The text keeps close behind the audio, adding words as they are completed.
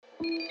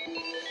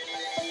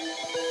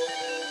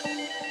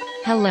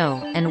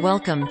Hello, and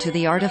welcome to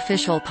the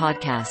Artificial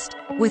Podcast,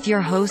 with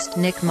your host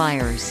Nick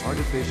Myers.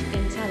 Artificial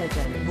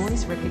intelligence,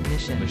 voice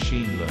recognition,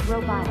 machine learning,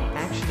 robotics,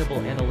 actionable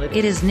analytics.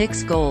 It is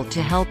Nick's goal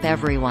to help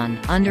everyone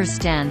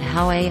understand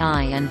how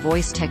AI and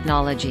voice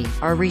technology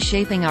are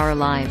reshaping our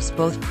lives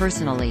both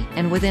personally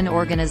and within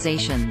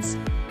organizations.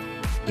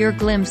 Your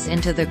glimpse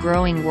into the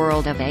growing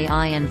world of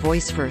AI and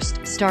voice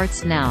first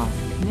starts now.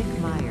 Nick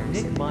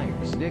Myers. Nick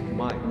Myers. Nick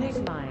Myers.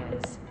 Nick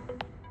Myers.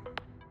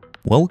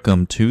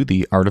 Welcome to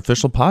the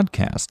Artificial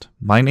Podcast.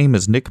 My name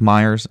is Nick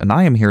Myers, and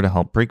I am here to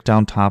help break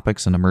down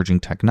topics in emerging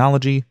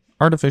technology,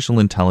 artificial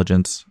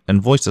intelligence,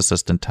 and voice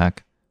assistant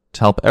tech to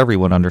help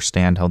everyone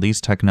understand how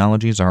these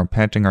technologies are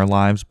impacting our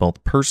lives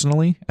both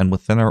personally and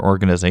within our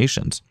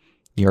organizations.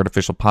 The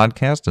Artificial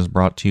Podcast is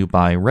brought to you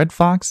by Red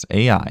Fox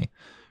AI.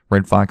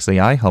 Red Fox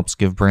AI helps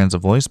give brands a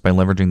voice by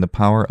leveraging the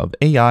power of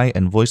AI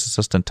and voice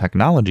assistant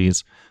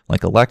technologies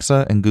like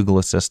Alexa and Google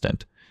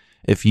Assistant.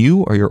 If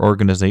you or your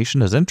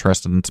organization is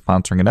interested in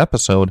sponsoring an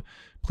episode,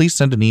 please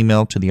send an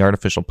email to the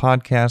Artificial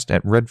Podcast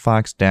at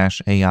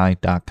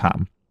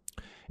redfox-ai.com.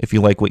 If you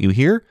like what you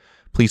hear,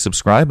 please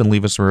subscribe and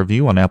leave us a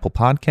review on Apple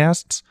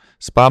Podcasts,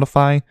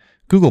 Spotify,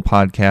 Google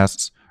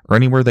Podcasts, or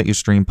anywhere that you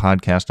stream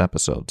podcast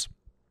episodes.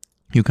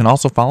 You can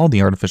also follow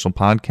the Artificial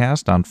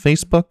Podcast on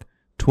Facebook,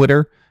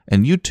 Twitter,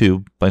 and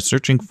YouTube by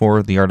searching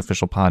for the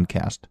Artificial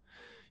Podcast.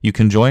 You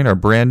can join our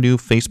brand new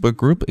Facebook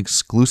group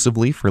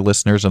exclusively for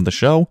listeners of the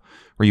show,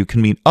 where you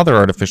can meet other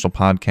artificial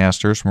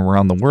podcasters from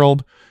around the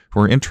world who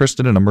are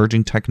interested in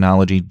emerging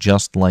technology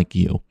just like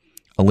you.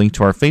 A link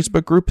to our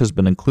Facebook group has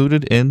been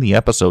included in the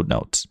episode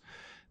notes.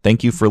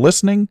 Thank you for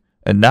listening,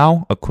 and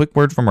now a quick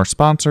word from our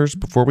sponsors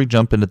before we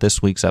jump into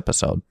this week's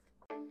episode.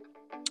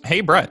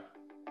 Hey, Brett.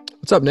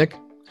 What's up, Nick?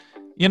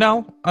 You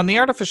know, on the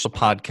Artificial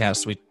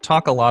Podcast, we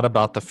talk a lot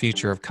about the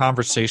future of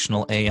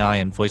conversational AI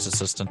and voice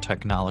assistant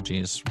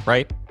technologies,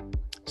 right?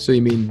 So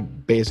you mean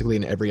basically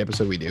in every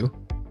episode we do?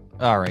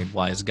 All right,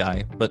 wise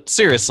guy. But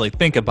seriously,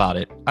 think about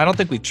it. I don't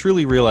think we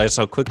truly realize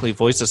how quickly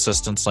voice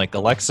assistants like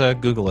Alexa,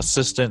 Google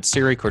Assistant,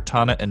 Siri,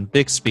 Cortana, and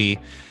Bixby,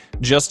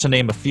 just to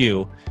name a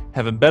few,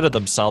 have embedded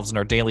themselves in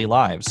our daily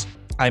lives.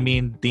 I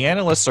mean, the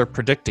analysts are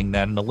predicting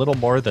that in a little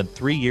more than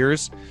 3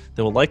 years,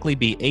 there will likely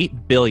be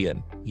 8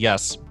 billion,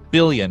 yes,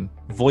 billion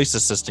voice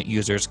assistant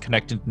users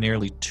connected to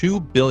nearly 2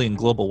 billion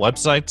global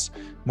websites,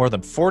 more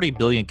than 40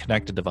 billion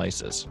connected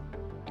devices.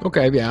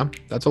 Okay, yeah,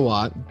 that's a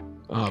lot.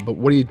 But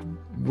what are you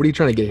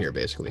trying to get here,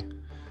 basically?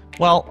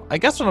 Well, I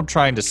guess what I'm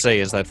trying to say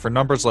is that for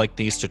numbers like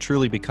these to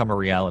truly become a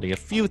reality, a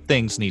few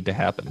things need to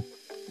happen.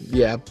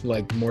 Yeah,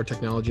 like more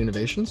technology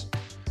innovations?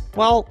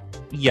 Well,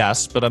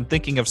 yes, but I'm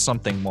thinking of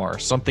something more,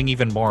 something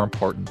even more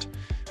important.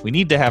 We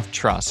need to have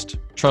trust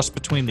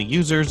between the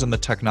users and the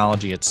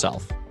technology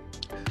itself.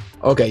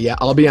 Okay, yeah,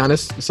 I'll be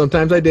honest.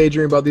 Sometimes I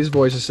daydream about these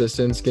voice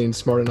assistants getting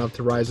smart enough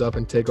to rise up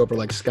and take over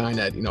like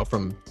Skynet,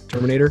 from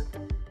Terminator.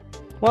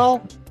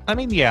 Well, I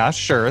mean, yeah,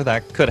 sure,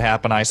 that could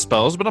happen, I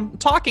suppose, but I'm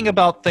talking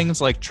about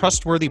things like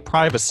trustworthy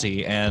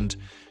privacy and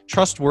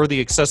trustworthy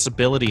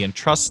accessibility and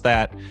trust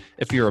that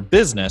if you're a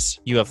business,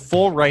 you have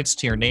full rights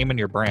to your name and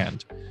your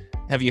brand.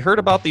 Have you heard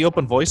about the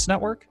Open Voice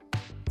Network?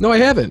 No, I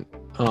haven't.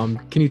 Can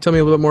you tell me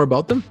a little bit more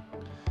about them?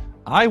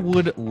 I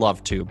would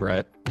love to,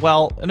 Brett.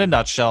 Well, in a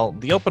nutshell,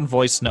 the Open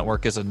Voice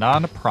Network is a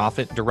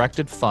non-profit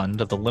directed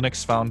fund of the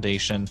Linux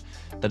Foundation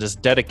that is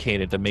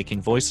dedicated to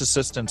making voice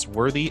assistants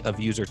worthy of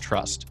user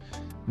trust.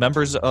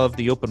 Members of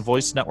the Open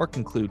Voice Network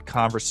include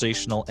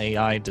conversational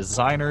AI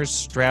designers,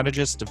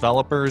 strategists,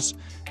 developers,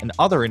 and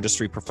other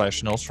industry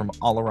professionals from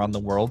all around the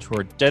world who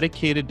are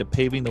dedicated to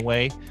paving the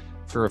way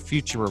for a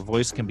future where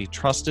voice can be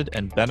trusted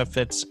and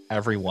benefits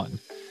everyone.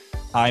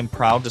 I'm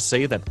proud to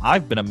say that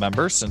I've been a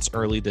member since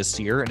early this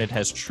year, and it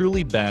has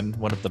truly been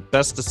one of the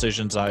best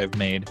decisions I have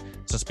made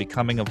since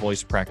becoming a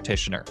voice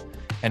practitioner.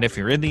 And if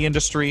you're in the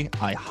industry,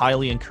 I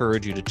highly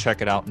encourage you to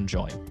check it out and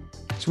join.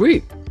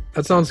 Sweet.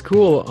 That sounds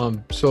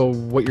cool. So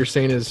what you're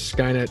saying is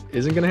Skynet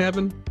isn't going to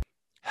happen?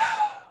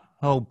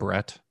 Oh,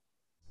 Brett.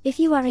 If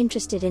you are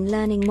interested in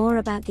learning more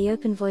about the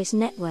Open Voice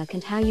Network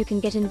and how you can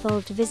get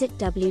involved, visit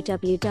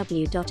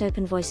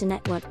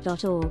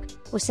www.openvoicenetwork.org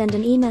or send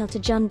an email to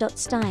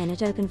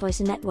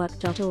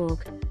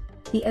john.stein@openvoicenetwork.org.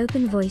 The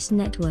Open Voice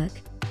Network.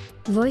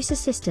 Voice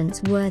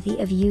assistants worthy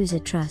of user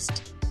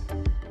trust.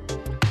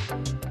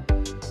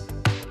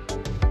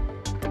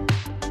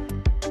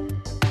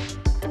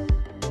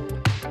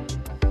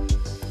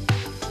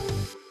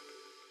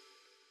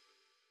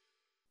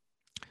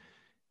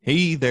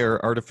 Hey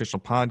there, artificial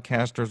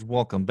podcasters.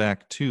 Welcome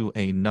back to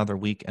another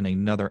week and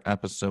another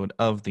episode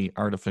of the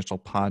Artificial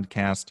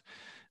Podcast.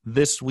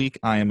 This week,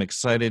 I am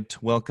excited to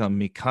welcome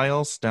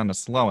Michal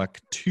Stanislawek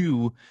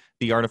to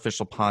the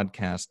Artificial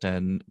Podcast.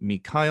 And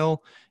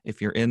Michal,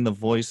 if you're in the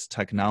voice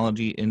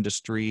technology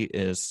industry,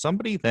 is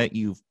somebody that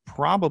you've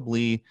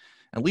probably,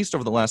 at least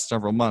over the last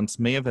several months,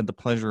 may have had the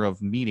pleasure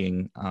of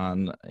meeting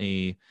on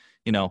a,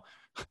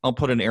 I'll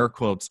put in air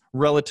quotes,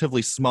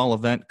 relatively small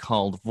event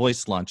called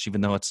Voice Lunch,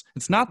 even though it's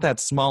not that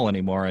small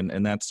anymore,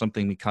 and that's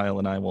something Michal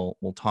and I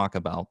will talk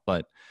about.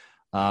 But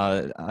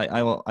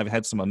I've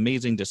had some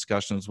amazing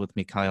discussions with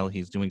Michal.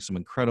 He's doing some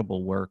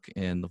incredible work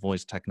in the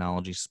voice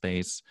technology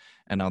space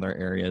and other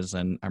areas,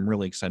 and I'm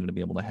really excited to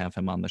be able to have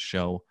him on the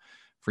show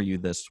for you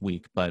this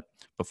week. But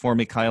before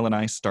Michal and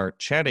I start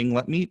chatting,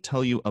 let me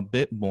tell you a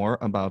bit more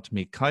about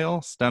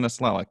Michal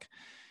Stanislawek.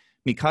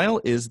 Michal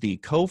is the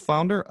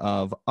co-founder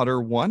of Utter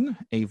One,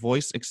 a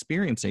voice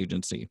experience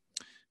agency.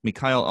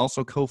 Michal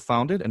also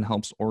co-founded and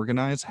helps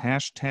organize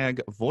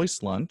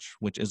 #VoiceLunch,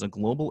 which is a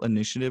global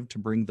initiative to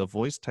bring the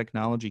voice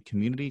technology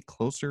community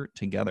closer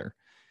together.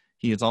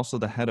 He is also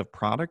the head of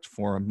product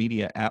for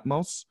Media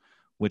Atmos,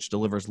 which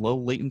delivers low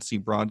latency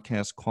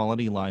broadcast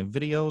quality live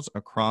videos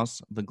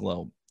across the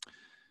globe.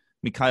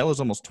 Michal has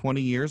almost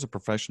 20 years of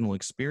professional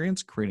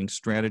experience creating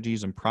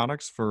strategies and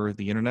products for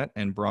the internet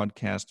and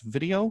broadcast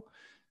video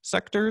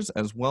sectors,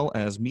 as well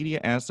as media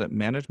asset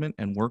management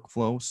and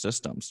workflow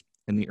systems.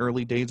 In the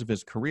early days of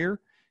his career,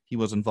 he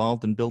was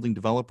involved in building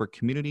developer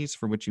communities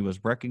for which he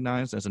was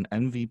recognized as an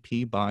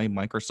MVP by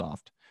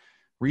Microsoft.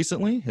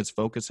 Recently, his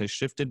focus has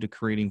shifted to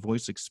creating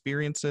voice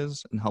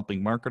experiences and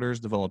helping marketers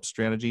develop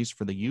strategies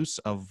for the use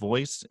of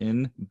voice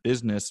in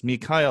business.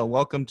 Michal,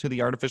 welcome to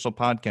the Artificial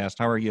Podcast.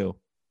 How are you?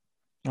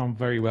 I'm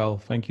very well.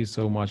 Thank you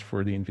so much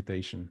for the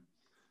invitation.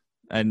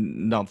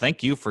 And no,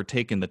 thank you for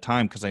taking the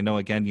time, because I know,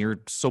 again, you're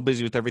so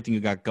busy with everything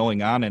you got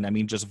going on. And I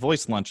mean, just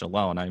Voice Lunch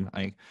alone,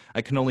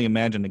 I can only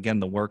imagine,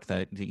 again, the work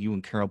that you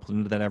and Carol put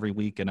into that every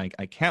week. And I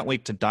can't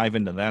wait to dive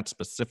into that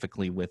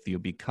specifically with you,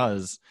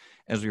 because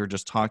as we were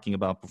just talking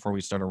about before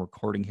we started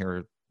recording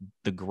here,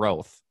 the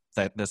growth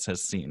that this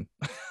has seen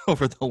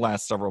over the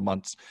last several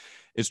months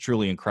is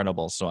truly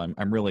incredible. So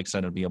I'm really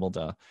excited to be able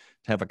to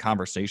have a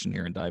conversation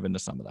here and dive into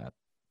some of that.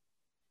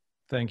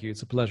 Thank you.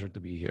 It's a pleasure to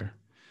be here.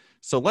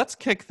 So let's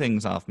kick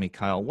things off,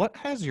 Michal. What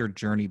has your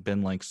journey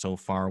been like so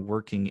far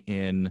working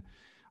in,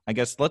 I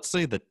guess, let's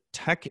say the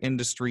tech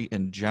industry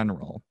in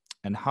general?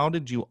 And how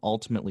did you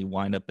ultimately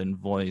wind up in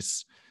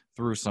voice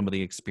through some of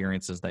the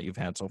experiences that you've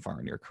had so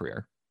far in your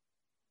career?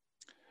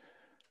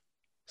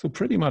 So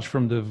pretty much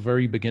from the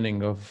very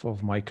beginning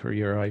of my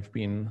career, I've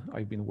been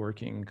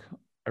working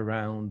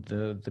around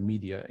the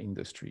media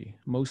industry,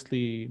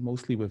 mostly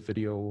with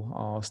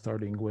video,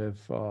 starting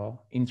with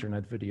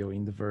internet video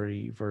in the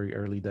very, very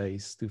early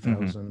days,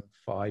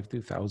 2005,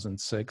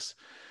 2006.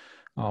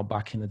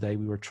 Back in the day,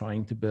 we were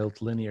trying to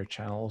build linear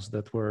channels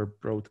that were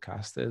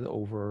broadcasted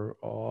over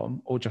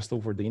or just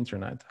over the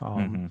internet.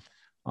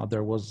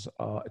 There was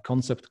a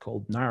concept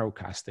called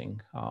narrowcasting.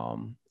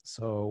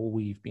 So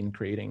we've been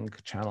creating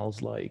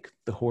channels like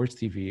the Horse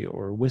TV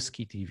or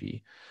Whiskey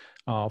TV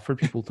for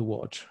people to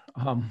watch.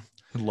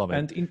 Love it.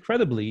 And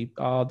incredibly,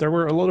 there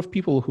were a lot of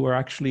people who are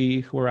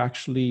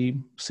actually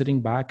sitting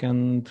back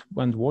and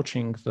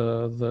watching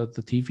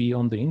the TV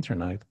on the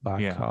internet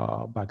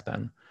back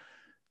then.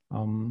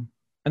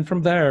 And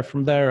from there,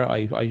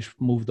 I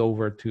moved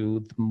over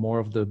to more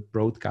of the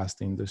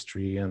broadcast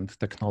industry and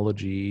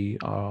technology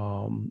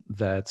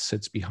that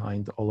sits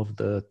behind all of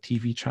the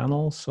TV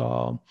channels.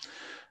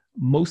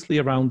 Mostly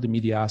around the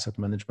media asset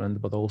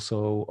management, but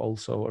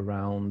also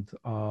around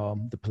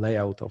the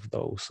playout of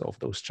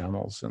those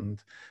channels.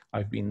 And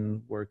I've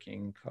been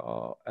working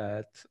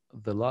at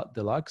the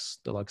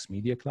Deluxe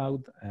Media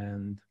Cloud,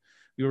 and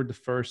we were the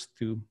first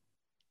to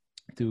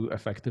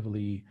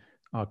effectively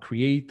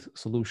create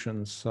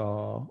solutions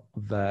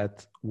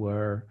that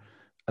were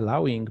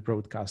allowing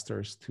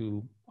broadcasters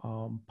to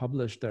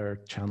publish their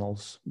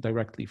channels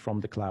directly from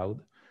the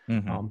cloud.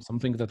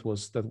 Something that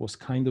was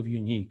kind of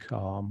unique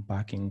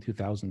back in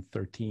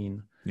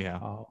 2013.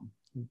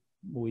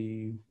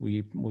 We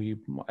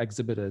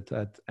exhibited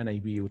at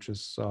NAB, which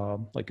is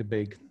like a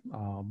big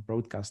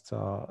broadcast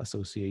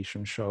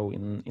association show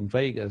in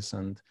Vegas,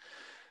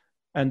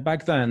 and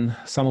back then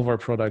some of our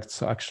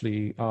products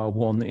actually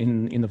won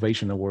in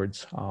innovation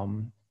awards.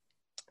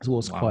 It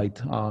was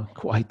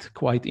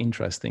quite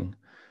interesting.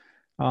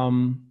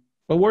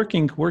 But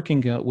working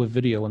with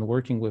video and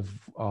working with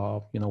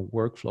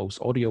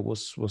workflows, audio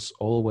was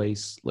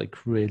always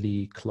like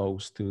really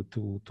close to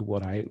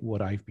what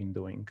I've been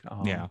doing.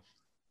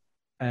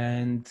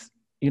 And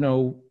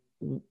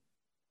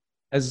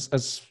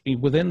as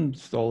within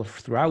or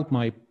throughout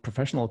my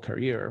professional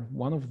career,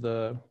 one of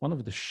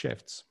the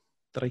shifts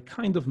that I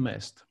kind of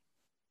missed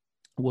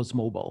was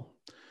mobile.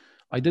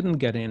 I didn't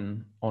get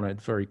in on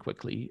it very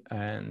quickly,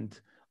 and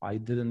I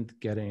didn't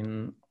get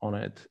in on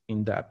it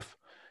in depth.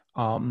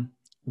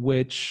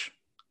 Which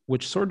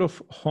sort of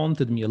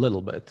haunted me a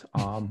little bit.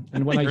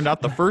 And when you're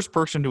not the first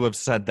person to have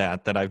said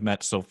that I've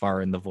met so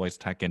far in the voice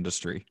tech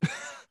industry.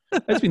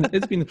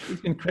 it's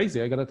been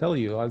crazy. I gotta tell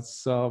you,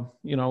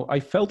 I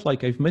felt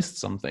like I've missed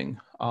something.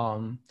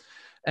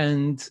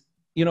 And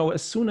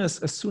as soon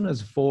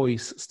as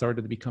voice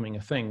started becoming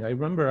a thing, I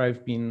remember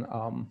I've been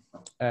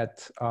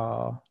at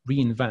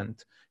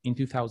reInvent in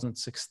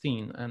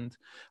 2016, and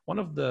one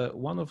of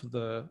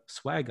the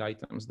swag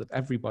items that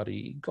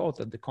everybody got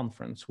at the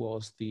conference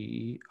was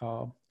the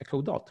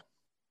Echo Dot,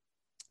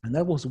 and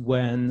that was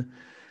when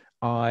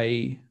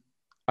I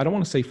I don't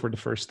want to say for the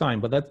first time,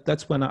 but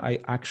that's when I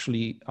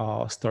actually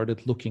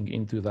started looking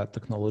into that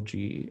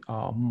technology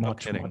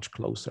much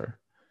closer,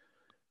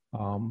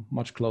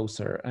 much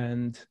closer.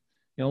 And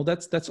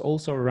that's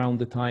also around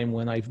the time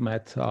when I've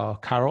met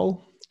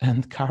Carol,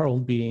 and Carol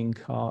being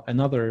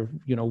another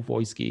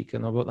voice geek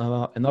and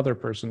another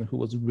person who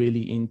was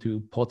really into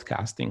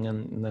podcasting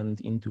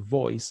and into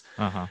voice.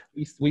 Uh-huh.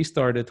 We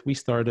started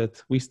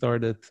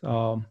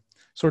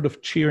sort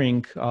of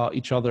cheering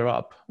each other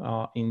up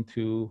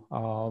into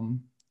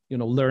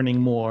learning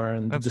more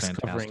and That's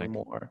discovering fantastic.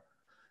 more.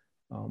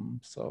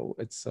 So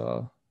it's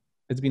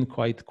been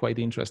quite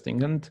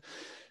interesting. And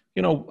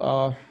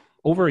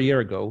over a year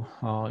ago,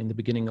 in the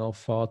beginning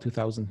of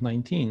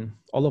 2019,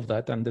 all of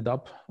that ended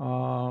up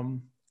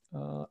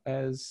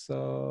as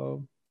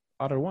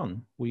Other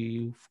One.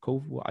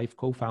 I've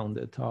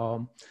co-founded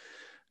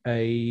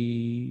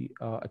a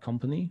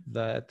company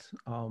that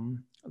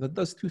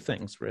does two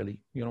things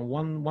really.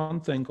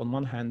 One thing, on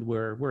one hand,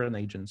 we're an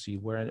agency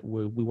where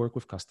we work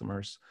with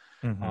customers.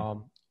 Mm-hmm.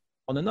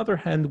 On another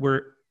hand,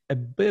 we're a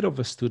bit of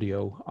a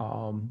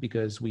studio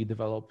because we've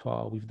developed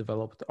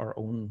our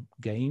own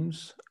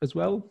games as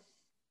well.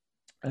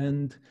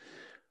 And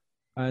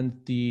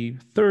the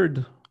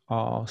third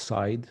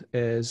side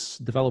is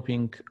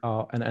developing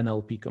an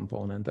NLP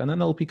component,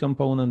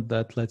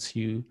 that lets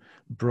you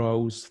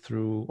browse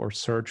through or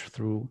search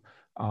through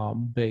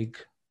big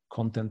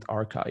content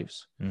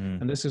archives.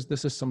 Mm-hmm. And this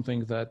is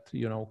something that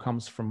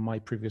comes from my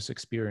previous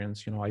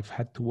experience. I've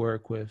had to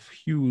work with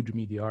huge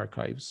media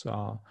archives,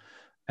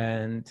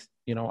 and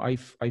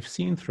I've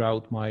seen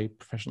throughout my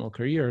professional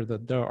career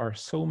that there are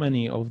so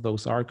many of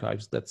those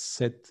archives that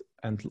sit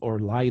or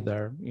lie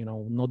there,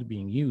 not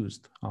being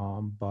used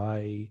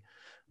by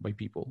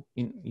people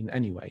in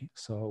any way.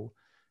 So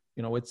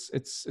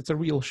it's a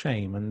real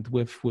shame. And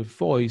with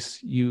voice,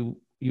 you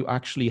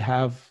actually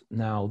have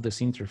now this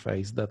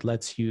interface that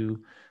lets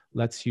you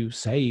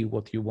say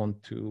what you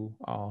want to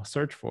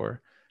search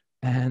for.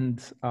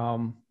 And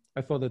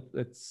I thought that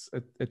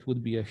it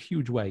would be a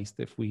huge waste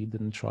if we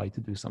didn't try to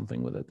do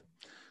something with it.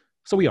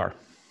 So we are.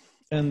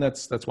 And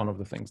that's one of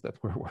the things that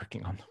we're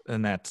working on.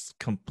 And that's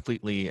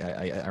completely,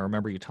 I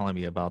remember you telling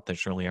me about this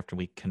shortly after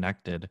we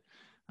connected,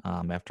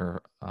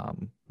 after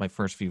my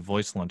first few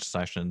voice lunch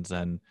sessions.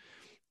 And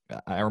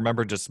I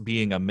remember just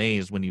being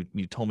amazed when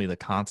you told me the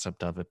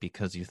concept of it,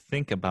 because you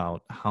think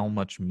about how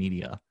much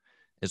media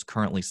is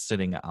currently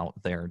sitting out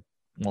there.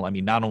 Well, I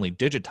mean, not only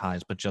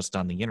digitized, but just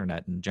on the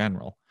internet in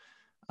general.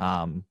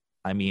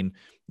 I mean,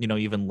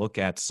 even look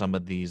at some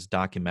of these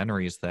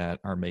documentaries that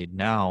are made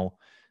now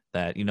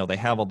that, they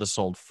have all this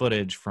old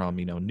footage from,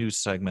 news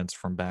segments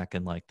from back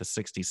in like the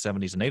 60s,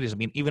 70s, and 80s. I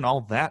mean, even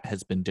all that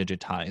has been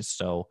digitized.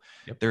 So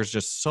Yep. There's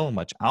just so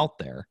much out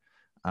there.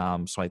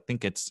 So I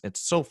think it's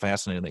so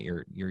fascinating that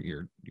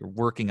you're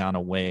working on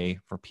a way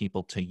for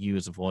people to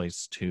use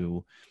voice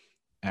to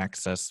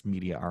access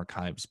media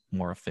archives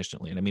more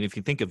efficiently. And I mean, if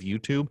you think of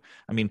YouTube,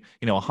 I mean,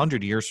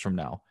 100 years from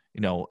now,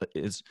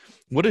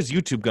 what is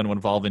YouTube going to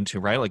evolve into,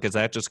 right? Like, is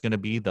that just going to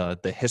be the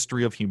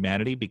history of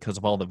humanity because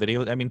of all the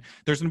videos? I mean,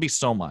 there's going to be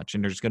so much,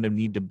 and there's going to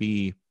need to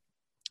be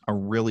a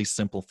really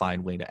simplified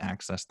way to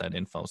access that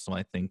info. So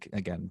I think,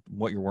 again,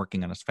 what you're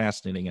working on is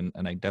fascinating,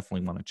 and I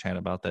definitely want to chat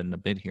about that in a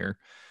bit here.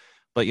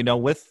 But,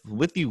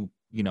 with you,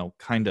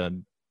 kind of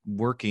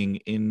working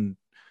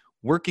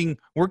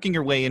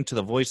your way into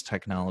the voice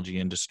technology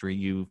industry,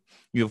 you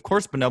of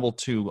course been able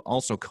to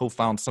also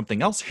co-found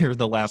something else here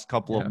the last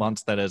couple of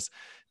months that has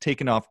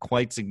taken off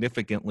quite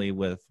significantly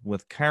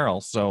with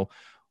Carol. So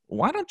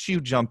why don't you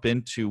jump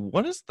into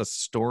what is the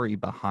story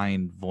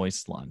behind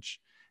Voice Lunch,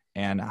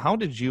 and how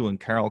did you and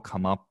Carol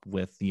come up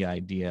with the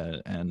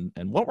idea, and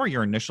what were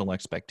your initial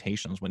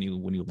expectations when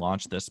you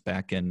launched this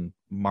back in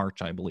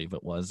March, I believe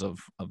it was, of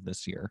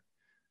this year?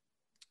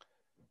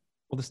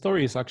 Well, the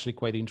story is actually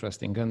quite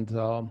interesting, and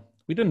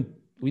we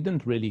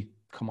didn't really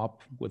come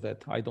up with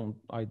it. I don't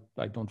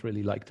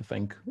really like to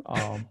think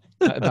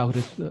about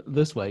it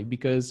this way,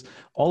 because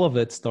all of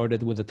it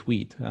started with a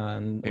tweet,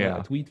 and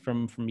a tweet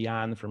from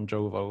Jan from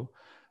Jovo,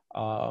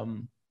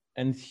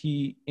 and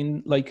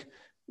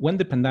when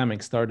the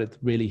pandemic started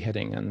really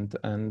hitting,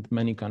 and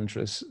many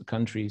countries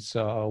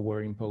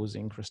were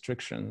imposing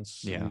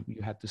restrictions.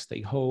 You had to stay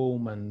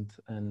home,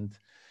 and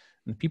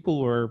people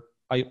were.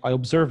 I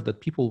observed that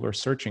people were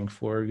searching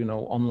for,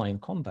 online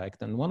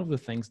contact, and one of the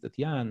things that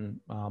Jan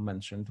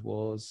mentioned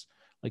was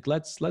like,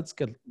 let's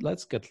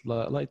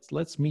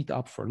meet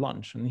up for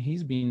lunch, and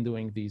he's been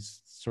doing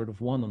these sort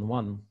of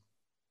one-on-one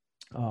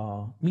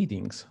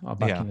meetings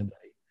back in the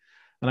day,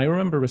 and I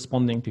remember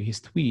responding to his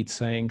tweet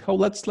saying, "Oh,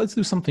 let's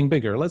do something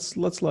bigger.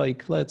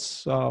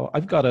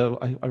 I've got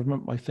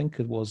I think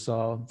it was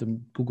the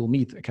Google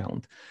Meet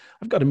account.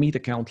 I've got a Meet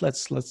account.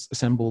 Let's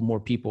assemble more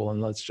people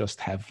and let's just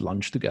have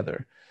lunch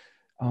together."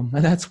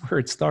 And that's where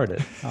it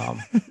started.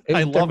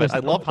 I love it. I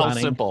love how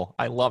simple.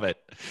 I love it.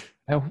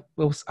 There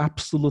was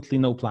absolutely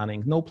no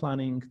planning,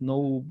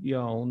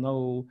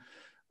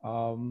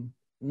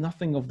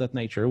 nothing of that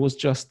nature. It was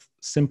just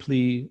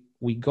simply,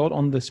 we got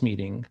on this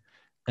meeting,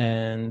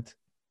 and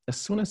as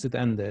soon as it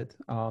ended,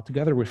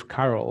 together with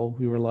Carol,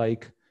 we were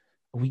like,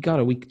 we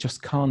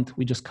just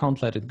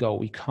can't let it go.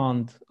 We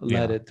can't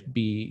let it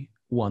be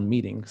one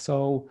meeting.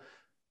 So,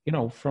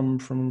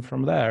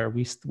 from there,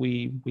 we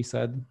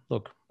said,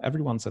 look,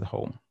 everyone's at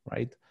home,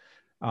 right?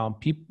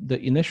 The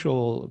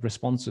initial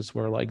responses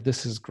were like,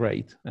 this is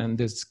great, and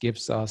this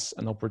gives us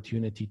an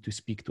opportunity to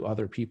speak to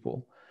other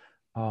people.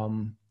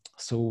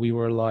 So we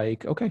were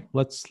like, okay,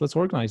 let's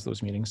organize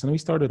those meetings, and we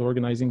started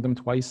organizing them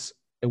twice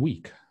a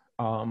week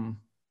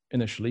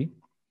initially.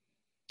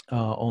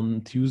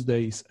 On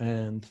Tuesdays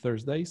and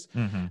Thursdays.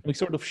 Mm-hmm. We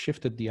sort of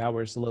shifted the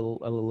hours a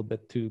little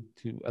bit to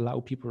allow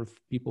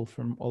people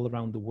from all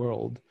around the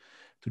world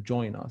to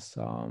join us.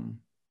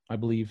 I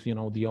believe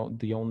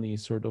the only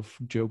sort of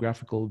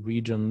geographical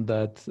region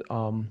that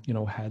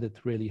had it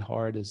really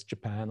hard is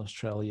Japan,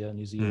 Australia,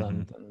 New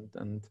Zealand,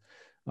 and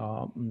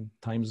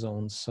time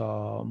zones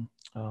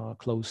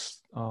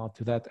close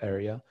to that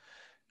area.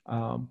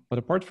 But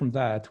apart from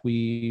that,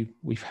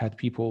 we've had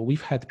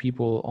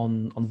people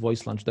on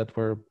Voice Lunch that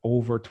were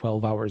over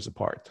 12 hours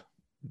apart.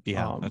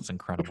 Yeah, that's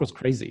incredible. Which was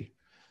crazy.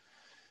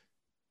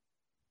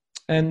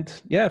 And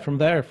yeah, from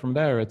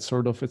there, it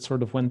sort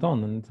of went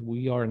on, and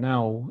we are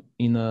now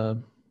in a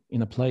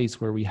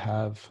place where we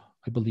have,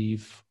 I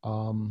believe,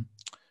 10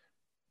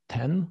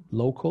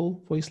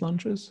 local Voice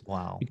Lunches.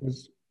 Wow!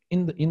 Because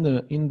in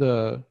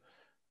the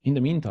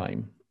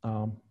meantime,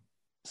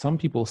 some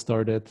people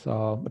started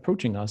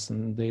approaching us,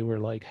 and they were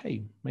like,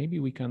 hey, maybe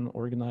we can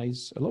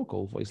organize a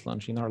local Voice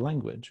Lunch in our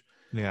language.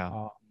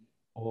 Yeah.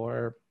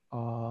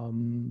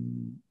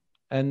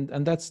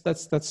 And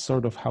that's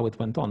sort of how it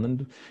went on.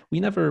 And we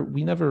never,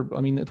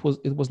 I mean, it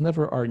was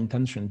never our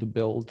intention to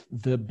build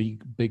the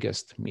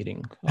biggest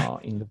meeting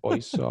in the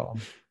voice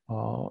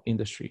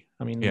industry.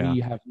 I mean, we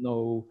have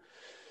no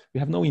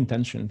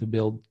intention to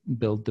build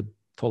the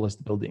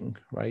tallest building,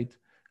 right?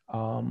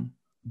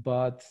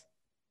 But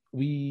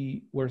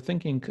we were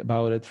thinking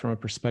about it from a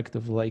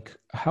perspective like,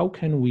 how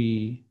can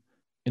we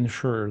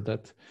ensure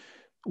that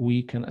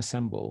we can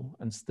assemble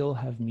and still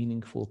have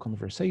meaningful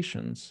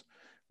conversations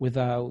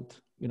without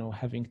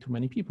having too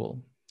many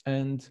people?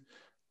 And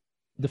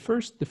the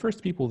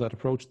first people that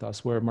approached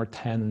us were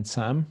Martijn and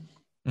Sam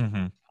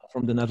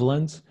from the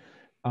Netherlands.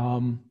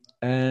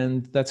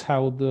 And that's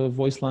how the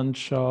Voice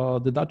Lunch,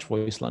 the Dutch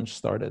Voice Lunch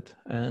started.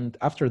 And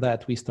after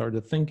that, we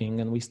started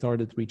thinking, and we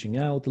started reaching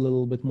out a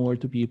little bit more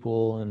to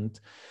people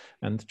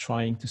and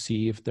trying to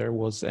see if there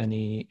was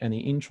any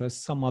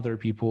interest. Some other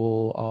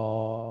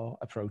people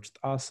approached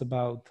us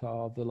about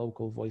the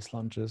local Voice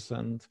Lunches,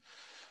 and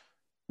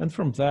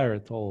from there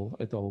it all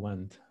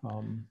went.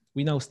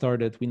 We now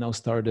started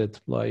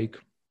like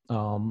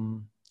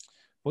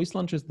Voice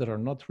Lunches that are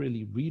not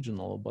really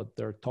regional, but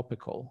they're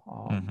topical.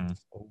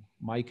 So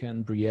Mike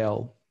and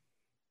Brielle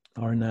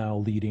are now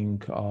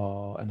leading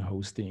and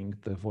hosting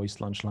the Voice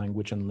Lunch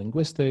Language and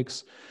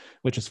Linguistics,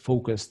 which is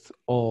focused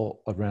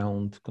all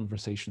around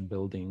conversation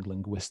building,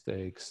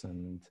 linguistics,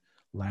 and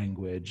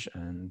language,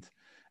 and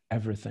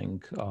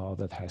everything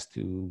that has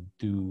to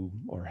do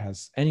or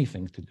has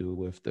anything to do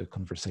with the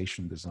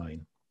conversation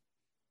design,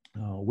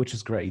 which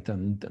is great,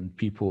 and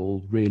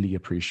people really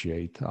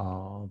appreciate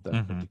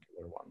that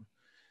particular one.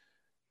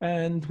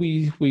 And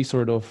we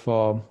sort of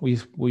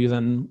we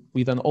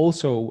then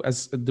also,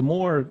 as the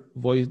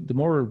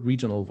more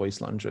regional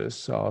Voice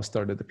Lunches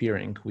started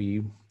appearing,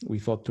 we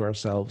thought to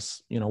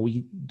ourselves,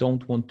 we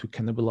don't want to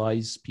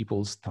cannibalize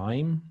people's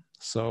time,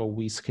 so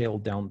we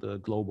scaled down the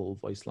global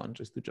Voice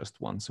Lunches to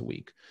just once a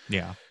week.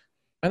 Yeah,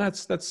 and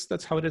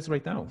that's how it is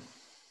right now.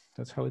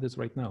 That's how it is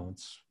right now.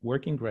 It's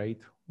working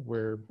great.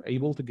 We're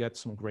able to get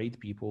some great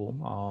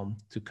people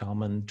to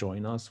come and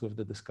join us with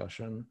the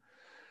discussion.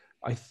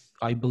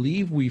 I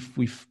believe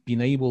we've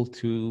been able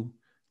to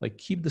like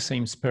keep the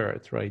same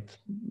spirit, right?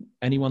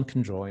 Anyone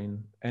can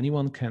join,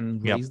 anyone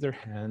can raise their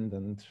hand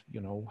and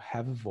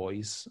have a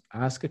voice,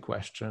 ask a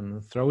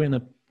question, throw in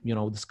a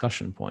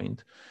discussion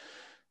point,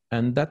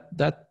 and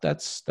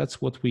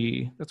that's what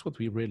we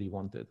really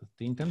wanted.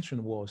 The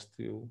intention was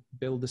to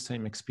build the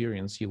same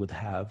experience you would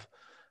have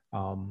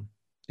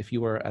if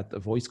you were at a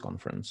voice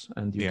conference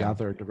and you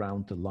gathered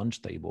around the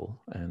lunch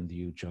table and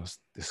you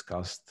just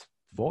discussed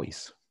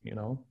voice.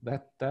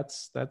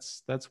 That's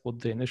what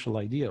the initial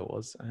idea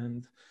was,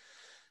 and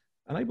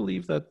I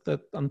believe that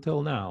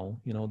until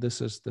now,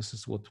 this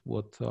is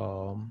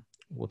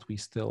what we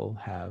still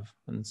have.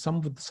 And some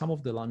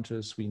of the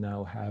lunches we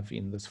now have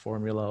in this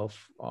formula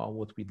of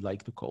what we'd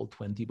like to call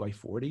 20 by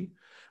 40,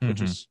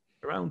 which is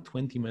around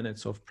 20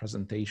 minutes of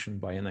presentation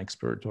by an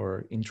expert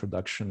or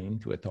introduction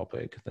into a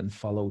topic, then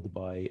followed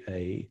by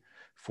a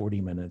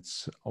 40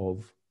 minutes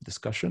of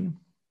discussion.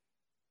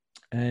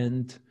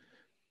 And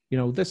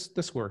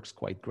this works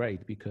quite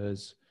great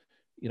because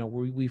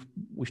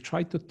we've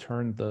tried to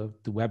turn the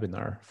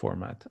webinar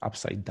format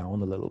upside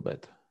down a little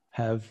bit,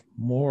 have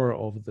more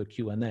of the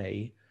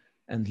Q&A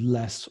and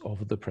less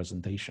of the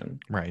presentation.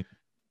 Right.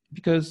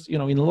 Because in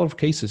a lot of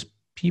cases,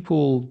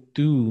 people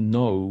do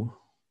know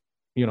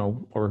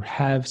or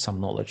have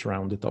some knowledge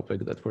around the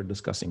topic that we're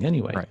discussing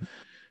anyway. Right.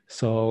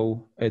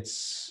 So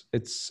it's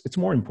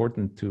more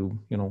important to,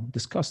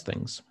 discuss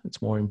things. It's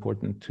more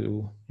important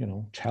to,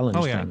 challenge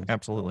Oh yeah, things.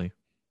 absolutely.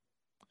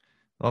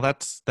 Well,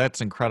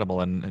 that's incredible,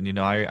 and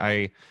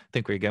I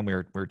think we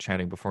were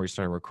chatting before we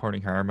started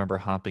recording here. I remember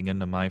hopping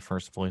into my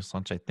first voice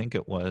lunch. I think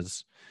it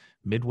was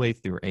midway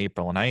through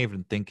April, and I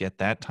even think at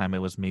that time it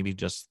was maybe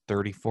just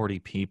 30, 40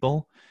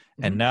 people.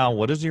 And now,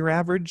 what is your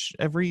average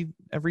every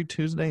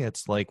Tuesday?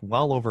 It's like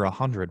well over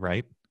 100,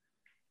 right?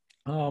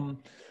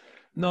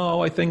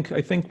 No, I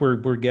think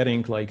we're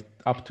getting like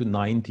up to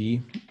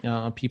 90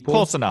 people.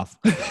 Close enough.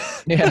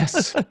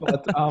 Yes,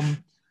 but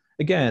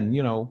again,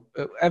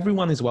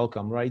 everyone is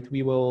welcome, right?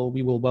 We will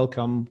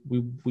welcome.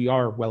 We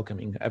are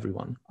welcoming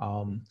everyone.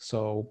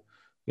 So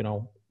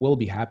we'll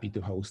be happy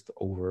to host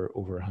over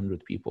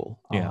 100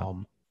 people. Yeah.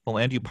 Well,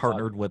 and you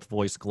partnered with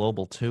Voice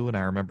Global too, and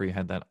I remember you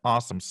had that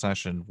awesome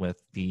session with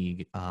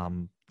the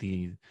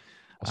his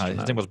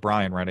name was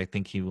Brian, right? I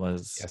think he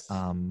was Yes.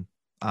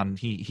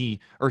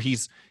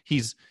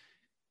 he's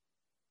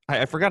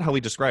I forgot how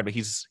he described it.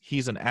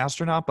 He's an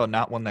astronaut, but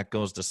not one that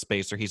goes to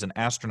space, or he's an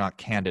astronaut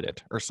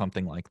candidate or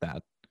something like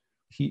that.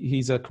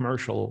 He's a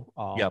commercial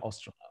Yep.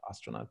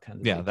 astronaut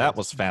candidate. Yeah, that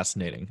was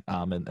fascinating.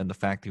 And the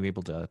fact that you were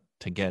able to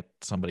get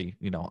somebody,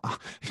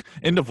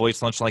 into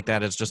Voice Lunch like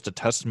that is just a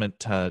testament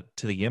to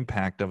the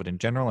impact of it in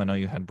general. I know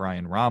you had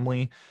Brian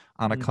Romley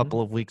on a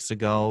couple of weeks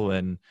ago,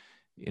 and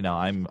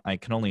I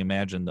can only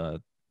imagine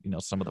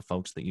some of the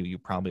folks that you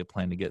probably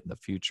plan to get in the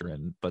future.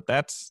 But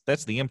that's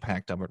the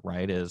impact of it,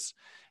 right?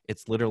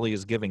 It's literally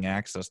is giving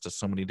access to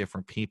so many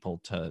different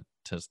people to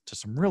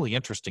some really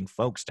interesting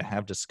folks to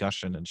have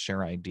discussion and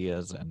share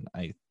ideas. And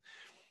I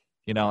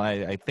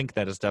think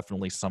that is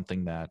definitely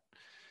something that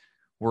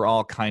we're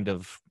all kind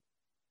of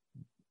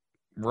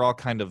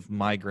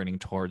migrating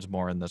towards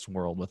more in this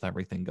world with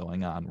everything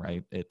going on,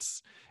 right?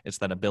 It's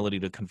that ability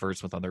to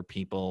converse with other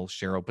people,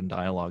 share open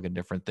dialogue and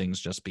different things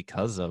just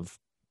because of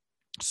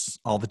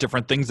all the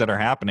different things that are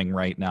happening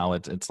right now.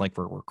 It's like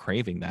we're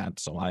craving that.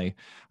 So I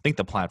think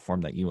the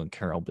platform that you and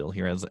Carol build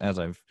here, as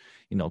I've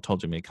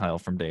told you, Michal,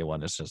 from day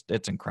one,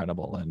 it's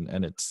incredible,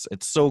 and it's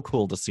so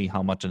cool to see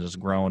how much it has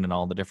grown and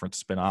all the different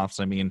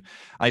spin-offs. I mean,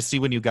 I see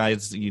when you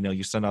guys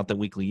you send out the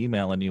weekly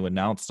email and you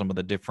announce some of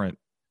the different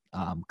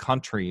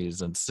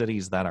countries and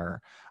cities that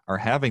are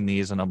having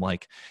these, and I'm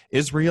like,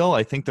 Israel,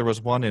 I think there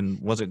was one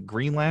was it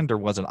Greenland or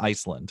was it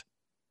Iceland?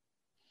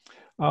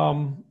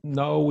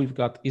 No, we've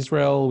got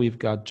Israel, we've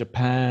got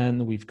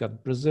Japan, we've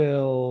got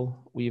Brazil,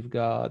 we've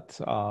got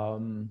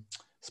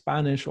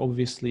Spanish,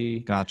 obviously.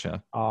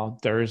 Gotcha.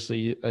 There's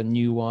a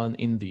new one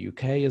in the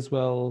UK as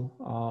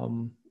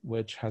well,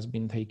 which has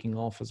been taking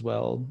off as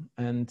well.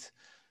 And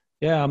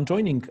yeah, I'm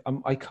joining.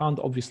 I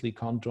obviously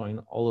can't join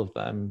all of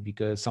them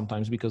because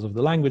of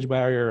the language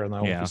barrier, and I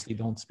obviously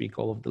don't speak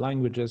all of the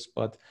languages,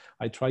 but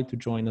I try to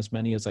join as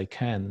many as I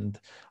can. And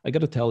I got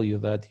to tell you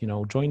that,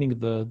 joining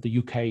the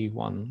UK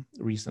one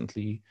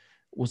recently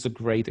was a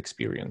great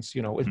experience.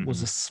 It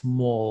was a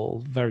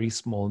very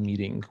small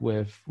meeting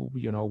with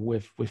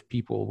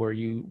people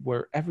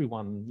where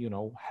everyone,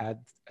 had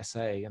a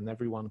say and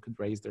everyone could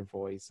raise their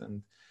voice,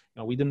 and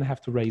we didn't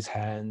have to raise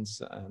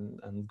hands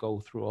and go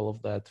through all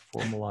of that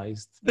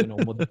formalized,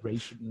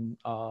 moderation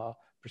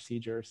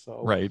procedure.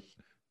 So right.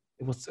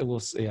 It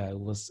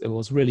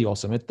was really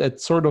awesome. It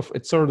sort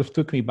of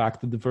took me back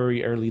to the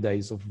very early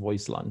days of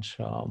Voice Lunch,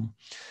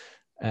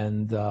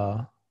 and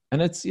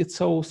it's it's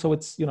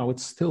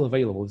still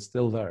available. It's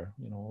still there.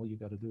 All you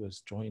got to do is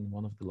join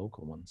one of the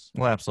local ones.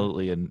 Well,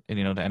 absolutely. And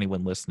to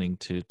anyone listening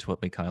to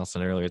what Michal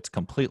said earlier, it's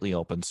completely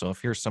open. So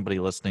if you're somebody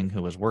listening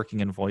who is working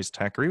in voice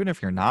tech, or even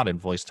if you're not in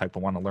voice tech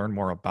but want to learn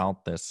more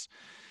about this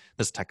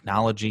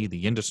technology,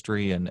 the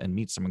industry, and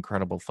meet some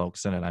incredible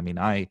folks in it, I mean,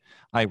 I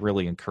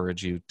really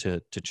encourage you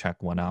to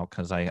check one out,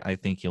 because I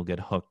think you'll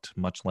get hooked,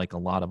 much like a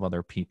lot of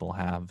other people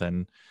have.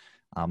 And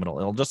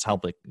it'll just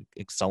help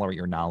accelerate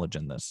your knowledge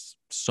in this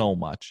so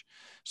much.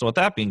 So with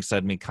that being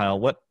said, Michal,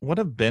 what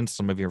have been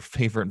some of your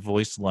favorite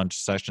Voice Lunch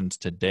sessions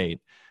to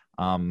date?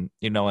 And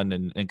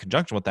in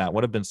conjunction with that,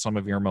 what have been some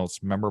of your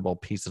most memorable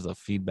pieces of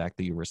feedback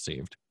that you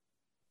received?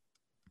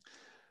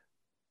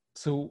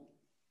 So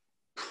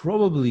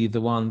probably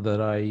the one that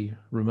I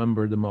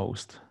remember the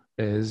most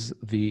is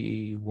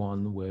the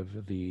one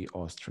with the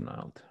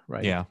astronaut,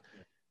 right? Yeah.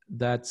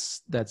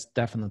 That's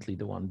definitely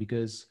the one,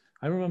 because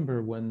I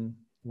remember when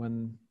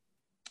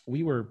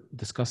we were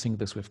discussing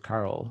this with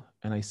Carol,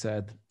 and I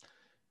said,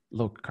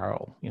 look,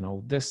 Carol,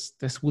 this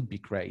would be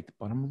great,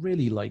 but I'm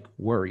really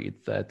worried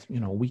that,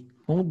 we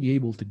won't be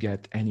able to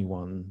get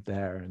anyone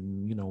there.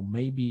 And,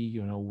 maybe,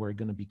 we're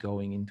going to be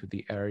going into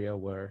the area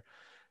where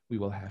we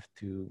will have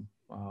to,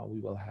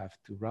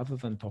 rather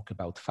than talk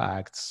about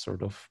facts,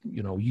 sort of,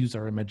 use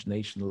our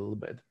imagination a little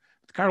bit.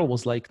 But Carol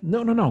was like,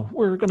 no,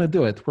 we're going to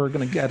do it. We're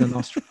going to get an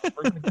astronaut.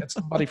 We're going to get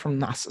somebody from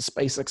NASA,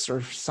 SpaceX,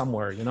 or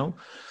somewhere,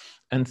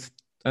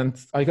 And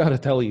I got to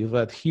tell you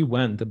that he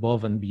went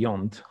above and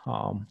beyond,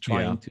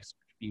 trying to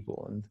search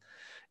people. And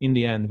in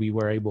the end, we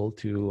were able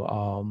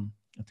to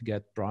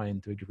get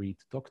Brian to agree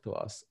to talk to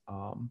us.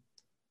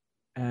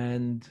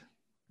 And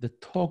the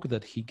talk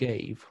that he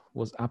gave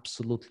was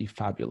absolutely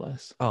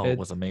fabulous. Oh, it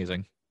was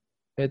amazing.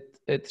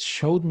 It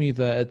showed me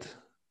that,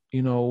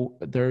 you know,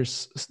 there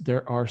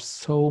are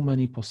so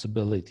many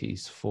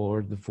possibilities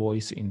for the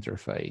voice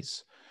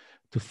interface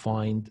to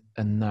find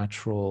a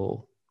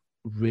natural,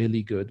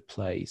 really good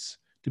place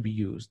to be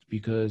used.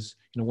 Because,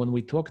 you know, when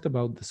we talked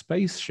about the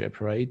spaceship,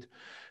 right?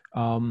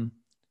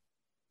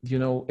 You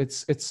know,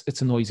 it's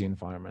a noisy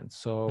environment.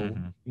 So,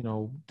 you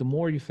know, the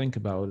more you think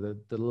about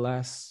it, the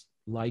less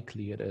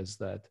likely it is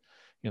that,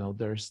 you know,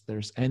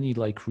 there's any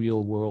like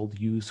real world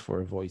use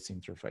for a voice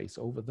interface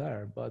over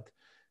there. But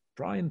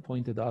Brian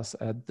pointed us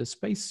at the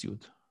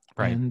spacesuit,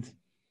 right?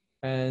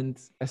 And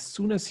as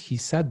soon as he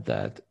said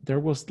that, there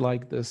was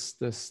like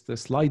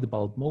this light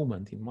bulb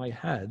moment in my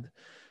head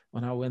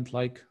when I went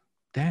like,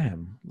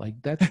 damn,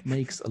 like that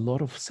makes a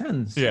lot of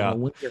sense. Yeah. You know,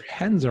 when your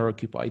hands are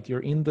occupied, you're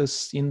in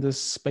this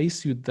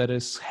spacesuit that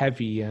is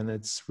heavy and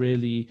it's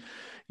really,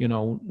 you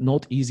know,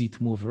 not easy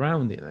to move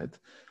around in it.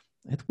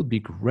 It would be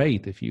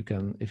great if you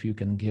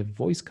can give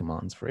voice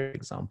commands, for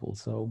example.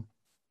 So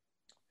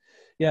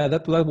yeah,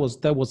 that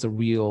was a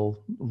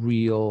real,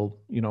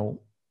 you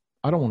know,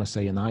 I don't want to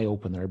say an eye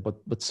opener,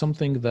 but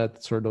something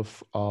that sort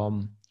of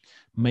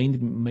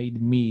made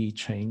me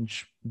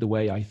change the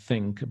way I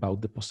think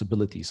about the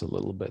possibilities a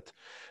little bit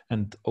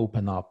and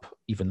open up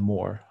even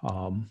more.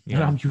 And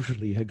I'm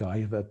usually a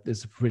guy that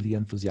is really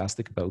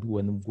enthusiastic about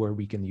where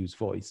we can use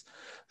voice.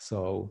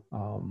 So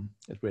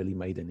it really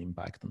made an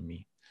impact on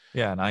me.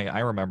 Yeah, and I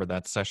remember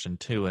that session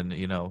too, and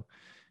you know,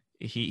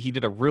 he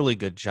did a really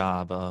good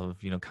job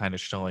of, you know, kind of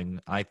showing,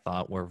 I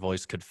thought, where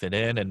voice could fit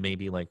in and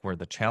maybe like where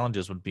the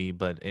challenges would be.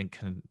 But in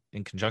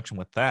conjunction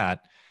with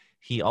that,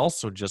 he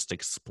also just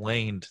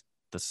explained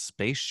the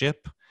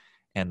spaceship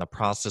and the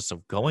process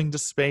of going to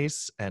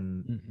space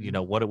and, you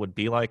know, what it would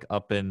be like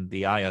up in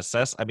the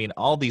ISS. I mean,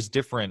 all these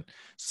different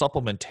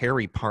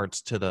supplementary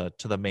parts to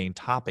the main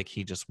topic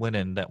he just went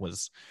in. That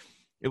was,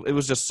 it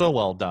was just so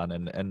well done.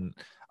 And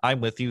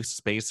I'm with you.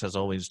 Space has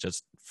always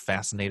just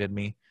fascinated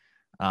me.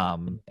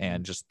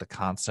 And just the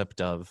concept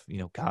of, you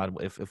know, God,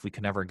 if we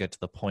can ever get to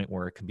the point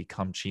where it can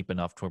become cheap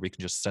enough to where we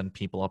can just send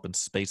people up in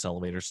space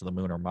elevators to the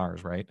moon or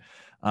Mars, right?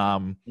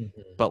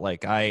 But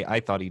like, I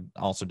thought he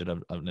also did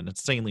an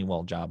insanely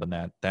well job,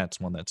 and that's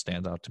one that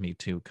stands out to me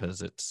too,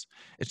 because it's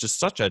just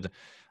such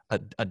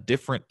a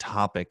different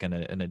topic and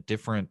a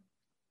different,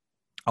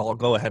 I'll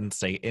go ahead and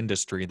say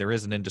industry. There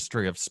is an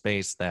industry of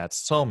space that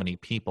so many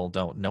people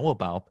don't know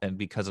about, and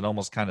because it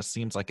almost kind of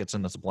seems like it's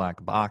in this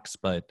black box,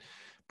 but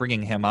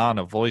bringing him on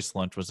a voice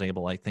lunch was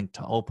able, I think,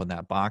 to open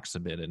that box a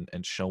bit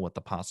and show what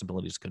the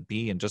possibilities could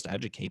be and just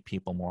educate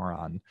people more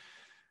on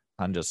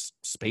just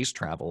space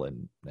travel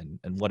and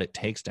what it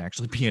takes to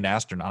actually be an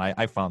astronaut.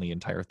 I found the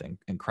entire thing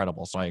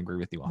incredible. So I agree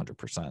with you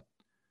 100%.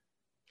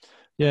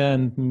 Yeah.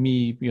 And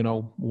me, you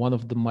know, one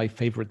of my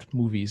favorite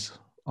movies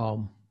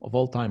of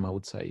all time, I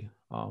would say,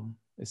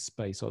 is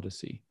Space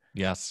Odyssey.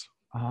 Yes.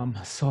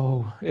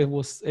 So it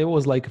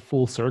was like a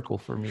full circle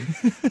for me.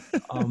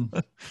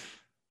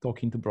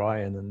 Talking to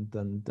Brian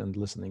and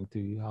listening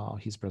to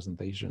his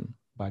presentation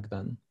back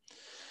then.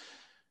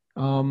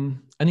 And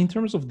in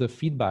terms of the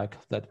feedback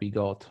that we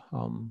got,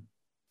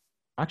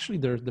 actually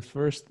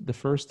the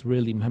first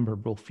really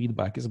memorable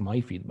feedback is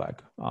my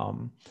feedback.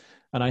 And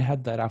I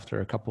had that after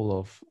a couple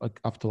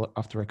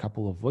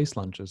of voice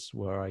lunches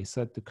where I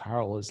said to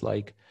Carol, is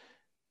like,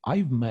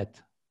 I've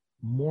met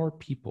more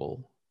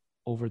people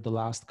over the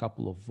last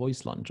couple of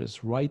voice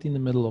lunches right in the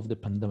middle of the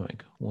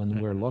pandemic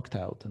when we're locked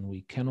out and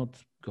we cannot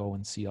go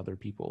and see other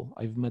people.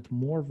 I've met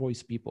more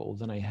voice people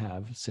than I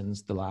have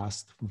since the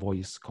last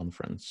voice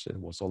conference. It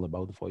was all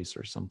about voice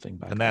or something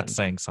back then. And that's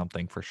saying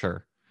something for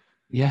sure.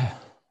 Yeah.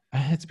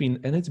 It's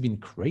been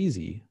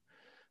crazy.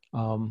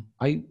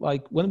 I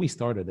like when we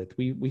started it,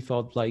 we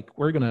thought like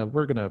we're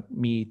gonna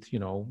meet, you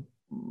know,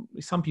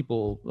 some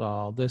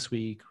people this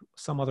week,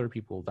 some other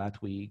people that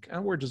week,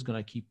 and we're just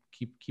gonna keep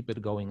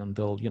it going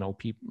until, you know,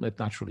 it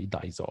naturally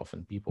dies off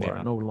and people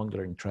are no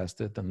longer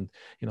interested, and,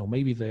 you know,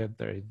 maybe they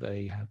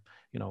have,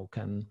 you know,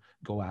 can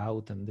go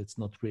out and it's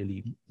not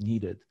really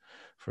needed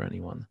for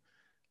anyone.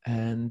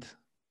 And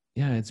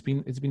yeah, it's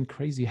been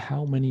crazy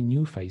how many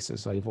new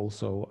faces I've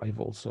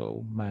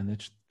also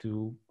managed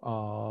to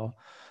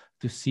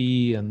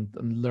see and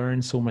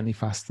learn so many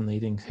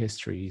fascinating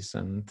histories.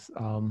 And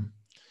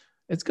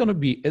it's gonna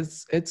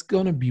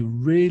be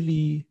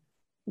really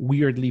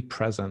weirdly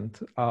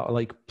pleasant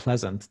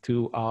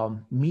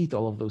to meet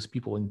all of those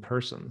people in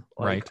person.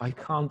 Like,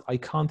 right. I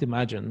can't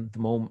imagine the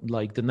moment,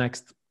 like the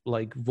next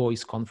like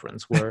voice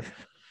conference where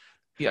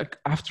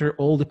after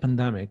all the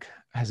pandemic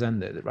has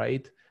ended,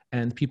 right?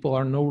 And people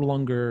are no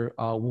longer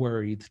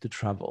worried to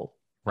travel.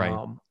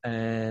 Right.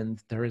 And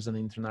there is an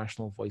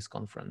international voice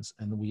conference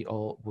and we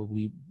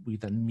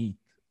then meet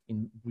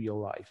in real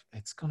life.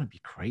 It's going to be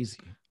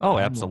crazy. Oh,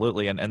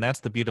 absolutely. And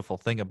that's the beautiful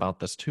thing about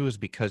this too, is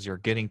because you're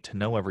getting to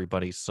know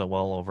everybody so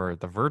well over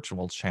the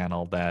virtual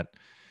channel that,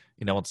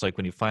 you know, it's like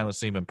when you finally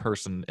see them in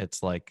person,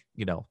 it's like,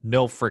 you know,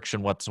 no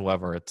friction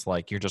whatsoever. It's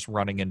like you're just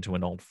running into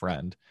an old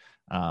friend.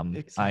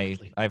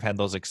 Exactly. I've had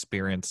those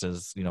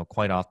experiences,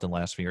 quite often the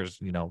last few years,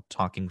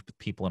 talking with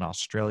people in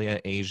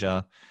Australia,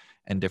 Asia,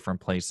 and different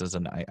places.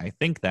 And I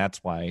think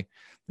that's why,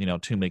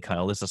 to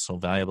Michal, this is so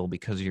valuable,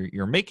 because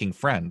you're making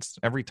friends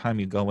every time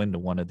you go into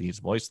one of these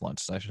voice lunch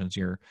sessions.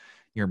 You're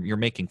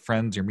making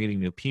friends, you're meeting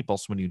new people.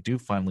 So when you do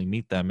finally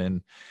meet them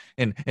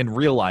in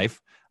real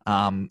life,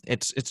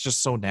 it's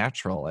just so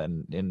natural,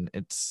 and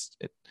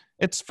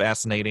it's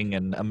fascinating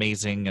and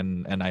amazing,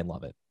 and I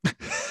love it.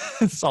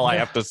 That's all I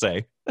have to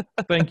say.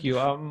 Thank you.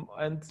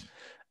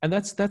 And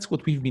that's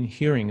what we've been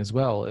hearing as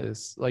well,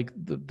 is like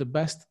the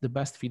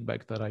best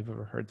feedback that I've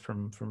ever heard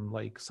from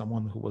like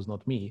someone who was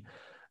not me,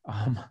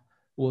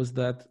 was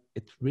that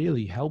it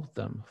really helped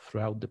them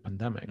throughout the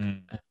pandemic.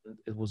 And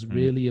it was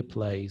really a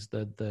place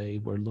that they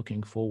were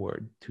looking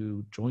forward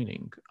to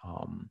joining,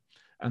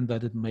 and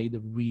that it made a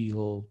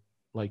real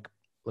like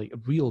a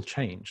real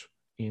change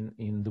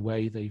in the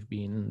way they've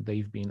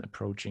been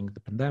approaching the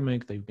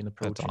pandemic. They've been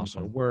approaching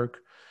their work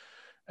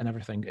and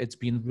everything. It's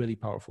been really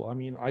powerful. I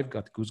mean, I've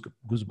got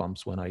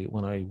goosebumps when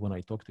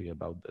I talk to you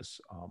about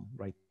this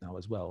right now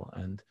as well.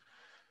 And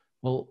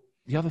well,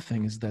 the other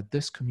thing is that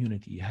this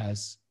community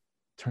has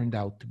turned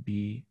out to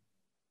be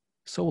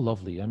so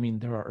lovely. I mean,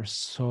 there are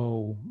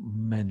so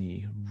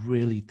many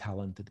really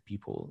talented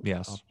people.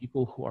 Yes.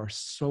 People who are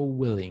so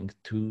willing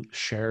to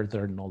share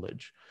their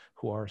knowledge,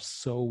 who are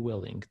so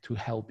willing to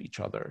help each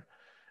other.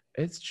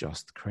 It's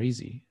just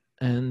crazy.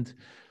 And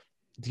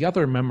the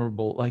other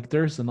memorable, like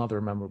there's another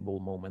memorable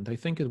moment. I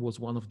think it was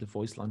one of the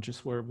voice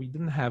lunches where we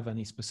didn't have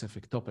any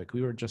specific topic.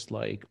 We were just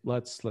like,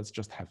 let's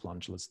just have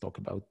lunch. Let's talk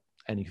about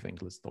anything.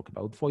 Let's talk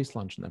about voice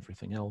lunch and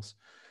everything else.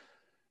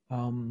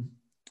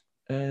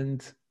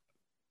 And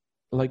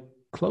like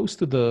close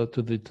to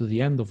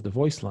the end of the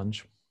voice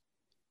lunch,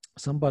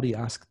 somebody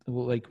asked,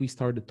 well, like we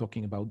started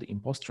talking about the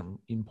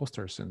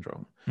imposter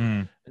syndrome.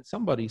 And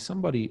somebody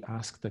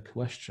asked the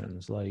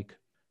questions like,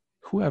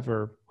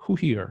 who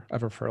here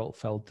ever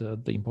felt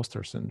the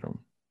imposter syndrome?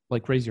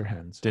 Like, raise your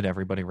hands. Did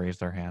everybody raise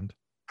their hand?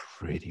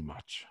 Pretty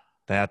much.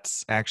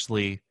 That's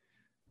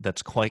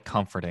quite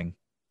comforting.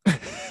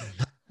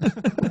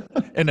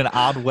 In an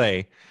odd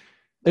way.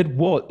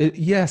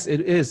 Yes,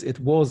 it is. It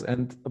was.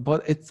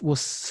 But it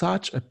was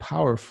such a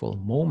powerful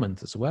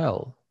moment as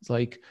well. It's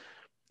like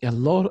a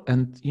lot,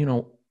 and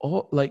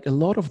like a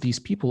lot of these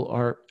people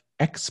are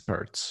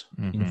experts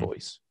in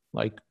voice,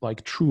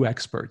 like true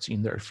experts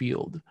in their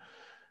field.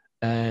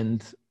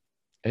 And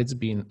it's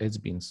been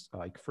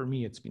like, for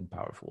me, it's been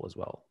powerful as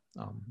well,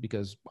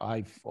 because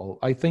I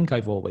think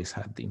I've always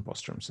had the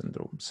imposter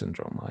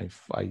syndrome.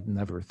 I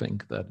never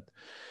think that,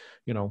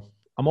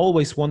 I'm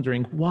always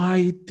wondering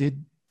why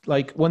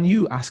when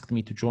you asked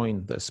me to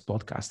join this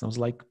podcast, I was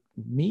like,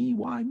 me?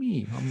 Why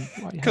me?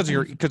 Because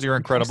you're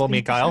incredible,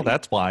 Michal.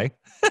 That's why.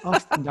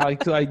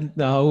 I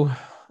know.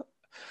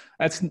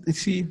 That's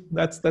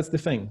the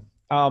thing.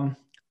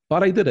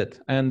 But I did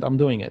it, and I'm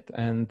doing it,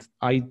 and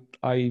I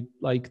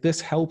like, this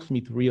helps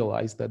me to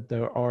realize that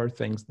there are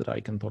things that I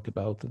can talk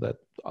about that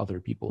other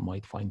people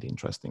might find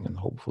interesting, and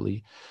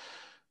hopefully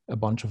a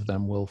bunch of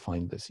them will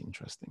find this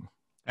interesting.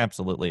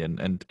 Absolutely.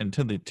 And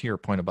to your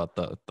point about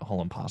the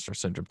whole imposter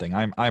syndrome thing,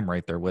 I'm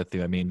right there with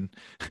you. I mean,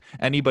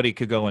 anybody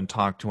could go and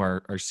talk to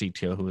our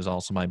CTO, who is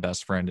also my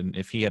best friend, and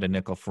if he had a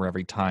nickel for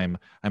every time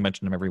I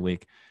mention him every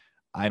week,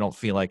 I don't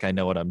feel like I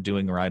know what I'm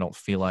doing, or I don't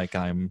feel like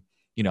I'm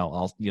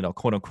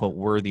quote unquote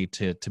worthy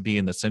to be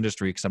in this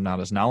industry because I'm not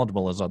as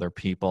knowledgeable as other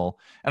people.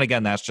 And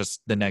again, that's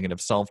just the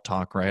negative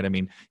self-talk, right? I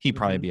mean, he'd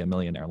probably be a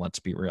millionaire, let's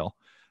be real.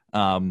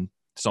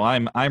 So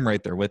I'm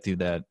right there with you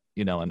that,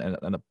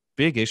 and a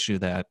big issue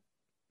that,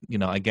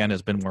 again,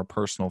 has been more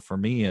personal for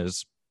me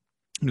is,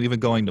 even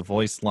going to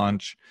voice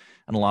lunch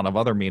and a lot of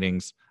other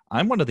meetings,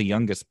 I'm one of the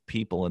youngest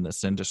people in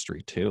this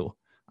industry too.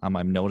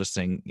 I'm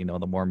noticing,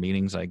 the more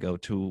meetings I go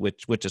to,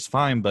 which is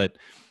fine, but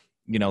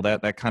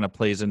that kind of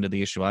plays into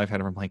the issue I've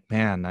had. I'm like,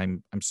 man,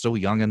 I'm so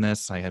young in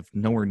this. I have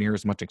nowhere near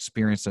as much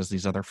experience as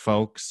these other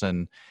folks.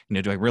 And,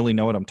 do I really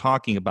know what I'm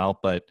talking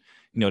about? But,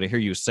 to hear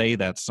you say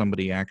that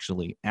somebody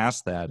actually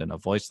asked that in a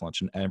voice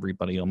lunch and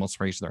everybody almost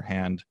raised their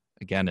hand,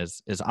 again,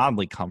 is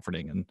oddly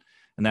comforting.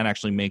 And that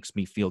actually makes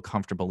me feel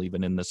comfortable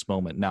even in this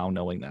moment now,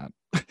 knowing that.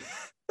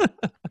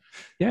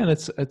 Yeah. And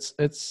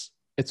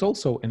it's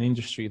also an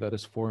industry that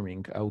is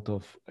forming out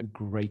of a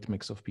great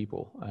mix of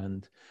people.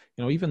 And,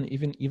 even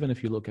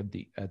if you look at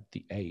the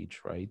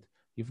age, right,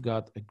 you've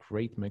got a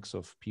great mix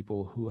of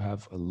people who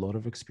have a lot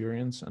of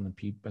experience and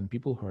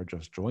people who are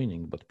just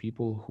joining, but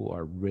people who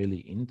are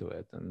really into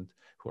it and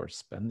who are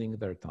spending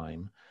their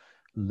time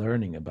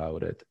learning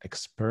about it,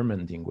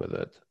 experimenting with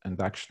it,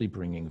 and actually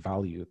bringing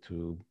value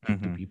to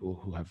people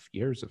who have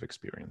years of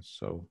experience.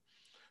 So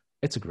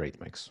it's a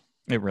great mix.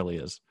 It really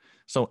is.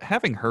 So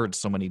having heard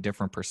so many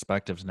different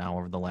perspectives now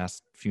over the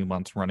last few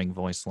months running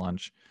Voice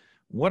Lunch,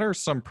 what are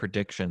some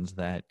predictions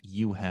that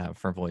you have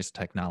for voice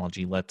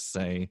technology, let's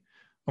say,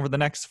 over the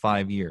next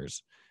 5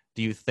 years?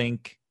 Do you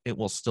think it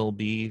will still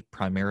be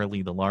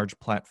primarily the large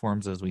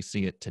platforms as we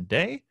see it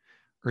today?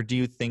 Or do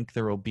you think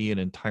there will be an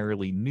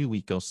entirely new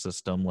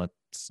ecosystem,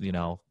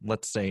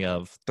 let's say,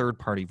 of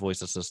third-party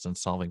voice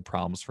assistants solving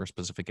problems for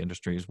specific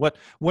industries? What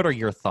are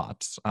your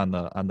thoughts on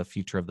the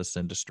future of this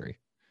industry?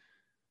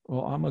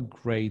 Well, I'm a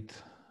great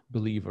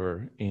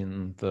believer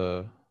in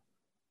the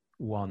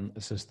one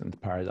assistant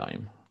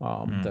paradigm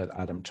that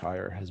Adam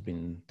Chire has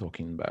been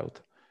talking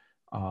about.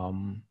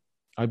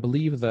 I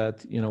believe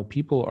that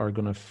people are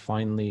going to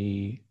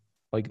finally,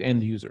 like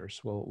end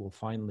users, will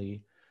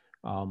finally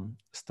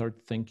start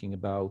thinking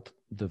about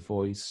the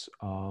voice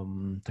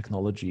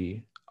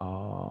technology.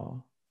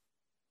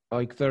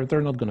 Like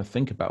they're not going to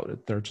think about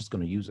it; they're just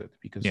going to use it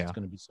because it's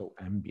going to be so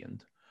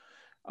ambient.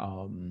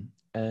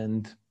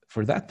 And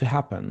for that to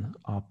happen,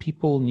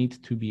 people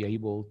need to be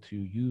able to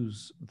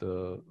use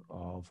the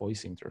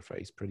voice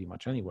interface pretty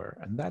much anywhere.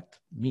 And that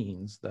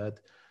means that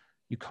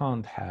you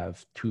can't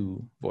have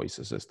two voice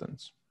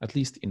assistants, at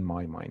least in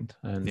my mind.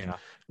 And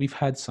we've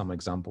had some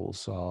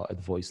examples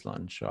at Voice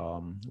Lunch.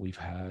 We've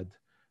had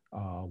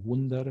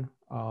Wunder,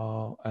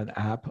 an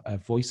app, a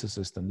voice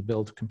assistant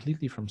built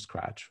completely from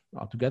scratch,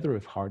 together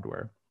with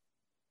hardware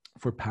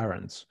for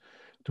parents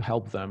to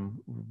help them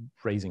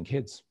raising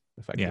kids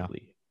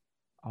effectively.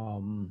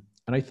 And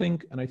I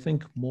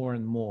think more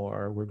and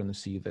more we're going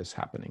to see this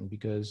happening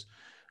because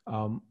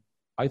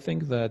I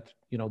think that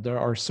there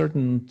are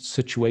certain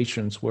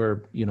situations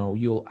where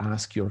you'll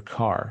ask your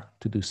car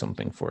to do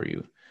something for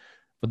you,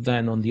 but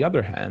then on the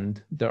other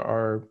hand there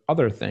are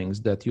other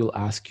things that you'll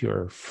ask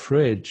your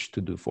fridge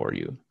to do for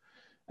you,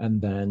 and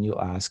then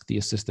you'll ask the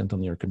assistant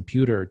on your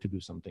computer to do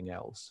something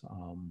else.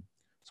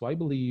 So I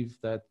believe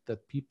that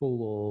people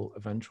will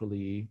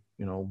eventually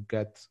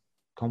get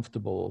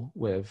comfortable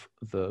with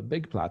the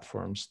big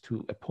platforms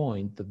to a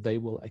point that they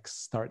will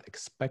start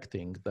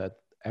expecting that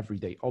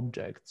everyday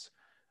objects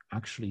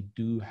actually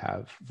do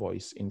have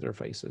voice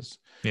interfaces.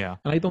 Yeah.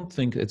 And I don't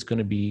think it's going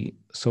to be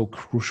so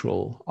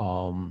crucial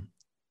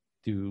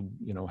to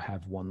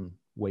have one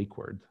wake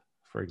word,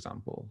 for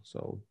example.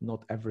 So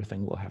not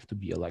everything will have to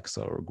be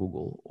Alexa or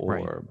Google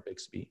or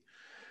Bixby.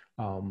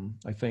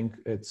 I think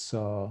it's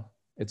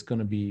going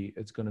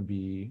to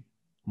be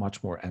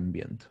much more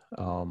ambient,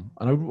 and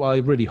I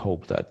really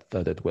hope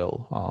that it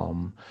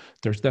will.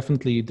 There's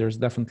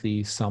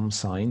definitely some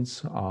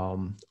signs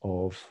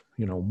of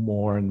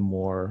more and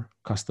more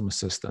custom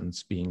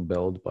assistants being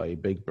built by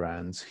big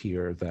brands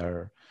here,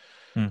 there,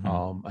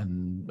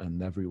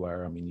 and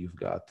everywhere. I mean, you've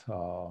got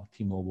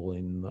T-Mobile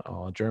in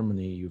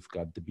Germany, you've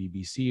got the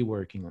BBC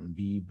working on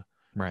Beeb,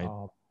 right,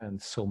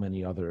 and so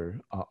many other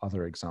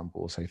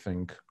examples. I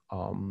think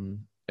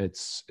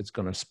it's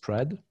going to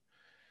spread.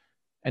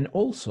 And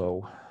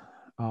also,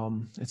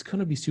 it's going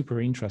to be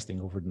super interesting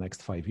over the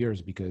next 5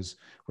 years because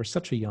we're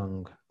such a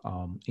young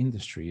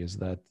industry. Is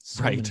that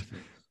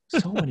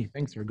so many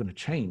things are going to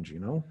change?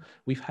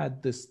 We've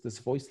had this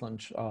voice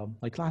lunch.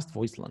 Like last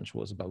voice lunch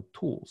was about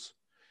tools,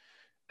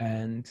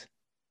 and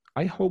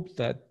I hope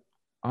that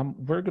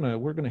we're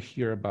gonna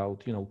hear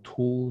about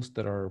tools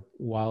that are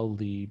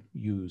wildly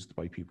used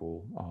by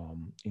people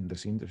in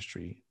this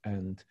industry.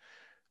 And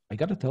I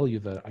got to tell you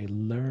that I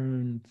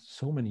learned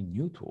so many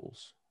new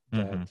tools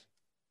that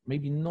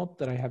maybe not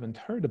that I haven't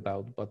heard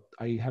about, but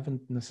I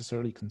haven't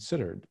necessarily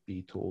considered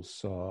be tools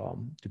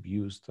to be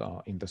used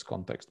in this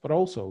context, but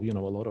also, a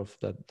lot of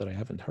that I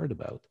haven't heard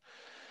about.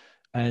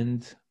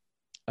 And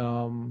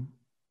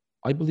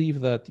I believe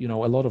that, a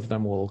lot of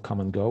them will come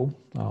and go,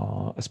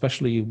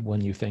 especially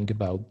when you think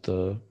about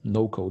the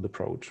no-code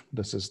approach.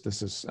 This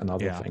is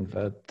another thing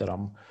that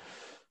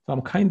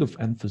I'm kind of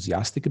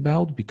enthusiastic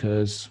about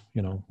because,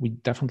 we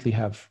definitely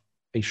have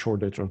a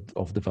shortage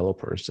of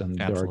developers, and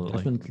there are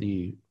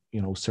definitely,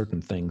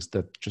 certain things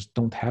that just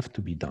don't have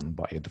to be done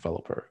by a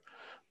developer.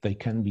 They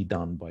can be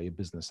done by a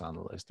business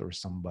analyst or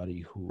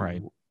somebody who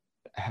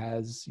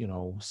has,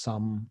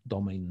 some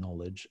domain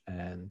knowledge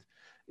and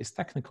is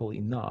technical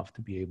enough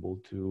to be able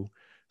to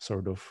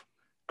sort of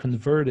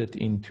convert it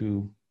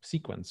into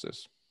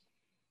sequences,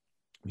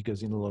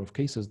 because in a lot of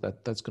cases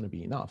that's going to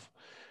be enough.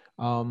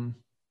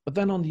 But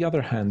then on the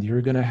other hand,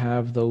 you're going to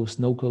have those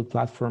no-code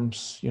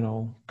platforms,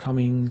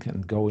 coming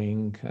and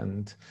going.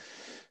 And,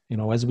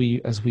 as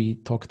we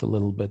talked a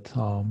little bit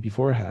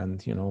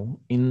beforehand,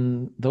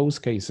 in those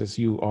cases,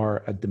 you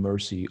are at the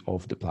mercy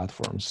of the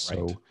platforms.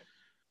 So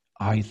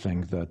I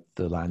think that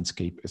the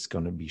landscape is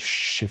going to be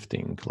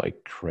shifting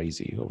like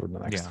crazy over the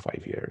next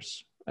 5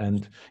 years.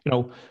 And,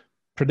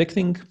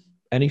 predicting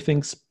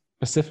anything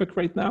specific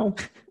right now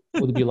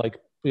would be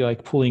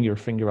like pulling your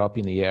finger up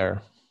in the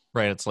air.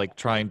 Right, it's like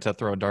trying to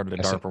throw a dart at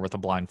a darper with a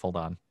blindfold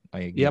on.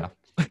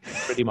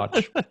 Pretty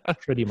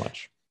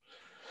much.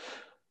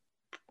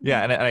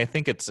 Yeah, and I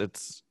think it's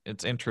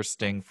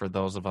interesting for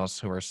those of us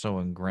who are so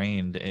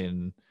ingrained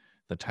in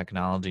the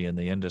technology and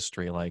the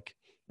industry. Like,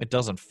 it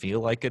doesn't feel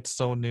like it's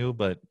so new,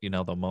 but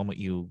the moment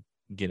you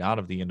get out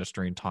of the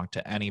industry and talk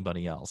to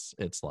anybody else,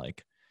 it's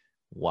like,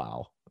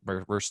 wow,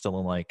 we're still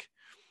in like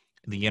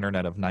the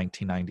internet of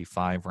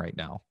 1995 right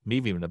now,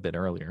 maybe even a bit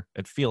earlier.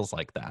 It feels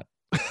like that.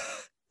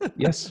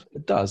 Yes,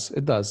 it does.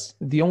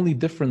 The only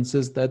difference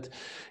is that,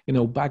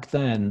 back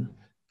then,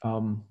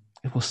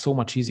 it was so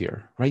much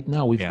easier. Right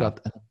now, we've Yeah. got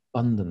an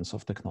abundance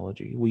of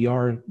technology. We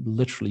are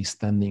literally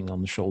standing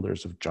on the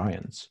shoulders of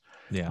giants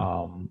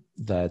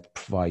that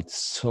provide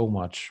so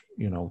much,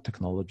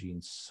 technology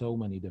in so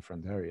many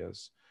different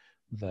areas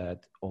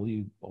that all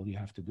you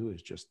have to do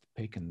is just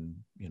pick and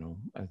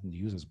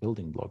use as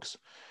building blocks.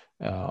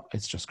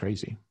 It's just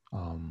crazy.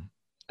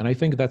 And I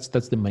think that's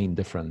the main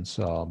difference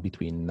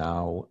between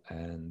now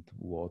and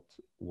what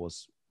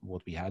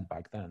we had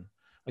back then.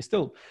 I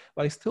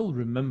still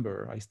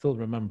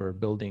remember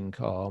building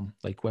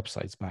like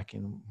websites back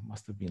in,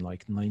 must have been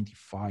like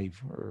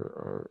 95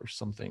 or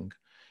something.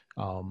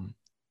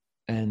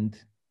 And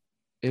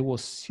it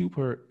was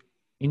super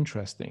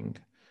interesting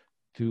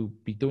to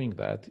be doing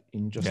that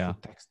in just a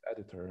text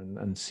editor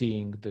and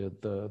seeing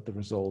the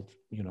result,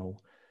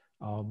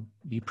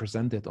 be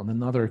presented on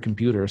another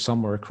computer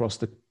somewhere across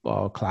the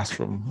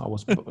classroom. I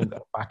was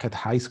back at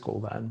high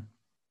school then.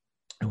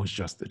 It was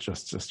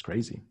just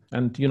crazy.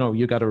 And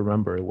you got to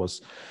remember it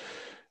was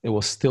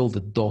still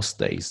the DOS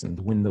days and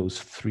Windows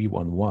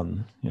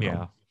 3.1.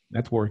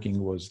 Networking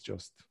was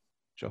just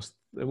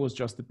it was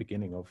just the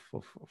beginning of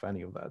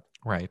any of that.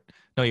 Right.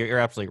 No, you're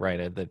absolutely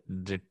right. That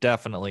there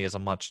definitely is a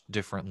much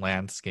different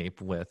landscape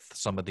with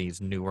some of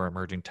these newer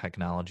emerging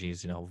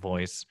technologies,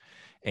 voice,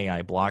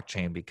 AI,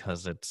 blockchain,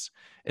 because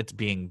it's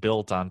being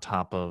built on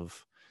top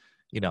of,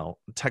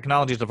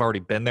 technologies have already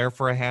been there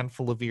for a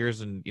handful of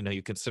years. And,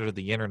 you consider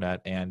the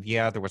internet, and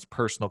there was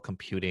personal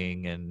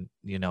computing, and,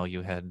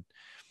 you had,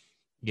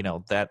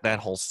 that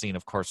whole scene,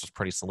 of course, was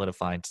pretty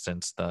solidified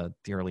since the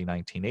early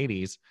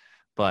 1980s.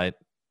 But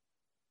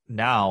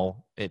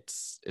now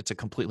it's a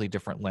completely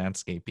different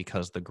landscape,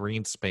 because the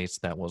green space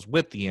that was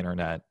with the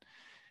internet,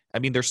 I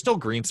mean, there's still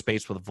green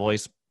space with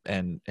voice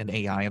and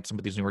AI and some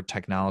of these newer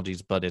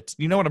technologies, but it's,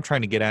 what I'm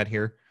trying to get at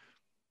here?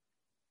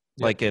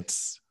 Yep. Like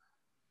it's,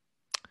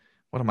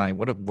 what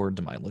words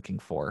am I looking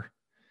for?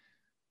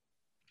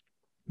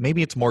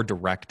 Maybe it's more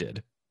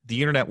directed. The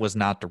internet was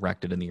not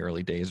directed in the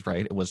early days,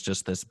 right? It was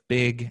just this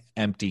big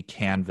empty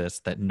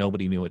canvas that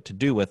nobody knew what to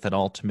do with, that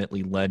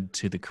ultimately led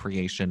to the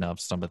creation of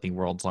some of the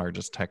world's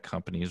largest tech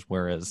companies.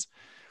 Whereas,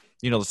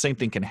 the same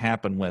thing can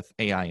happen with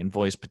AI and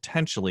voice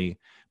potentially,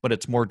 but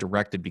it's more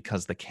directed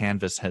because the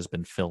canvas has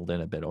been filled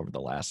in a bit over the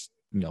last,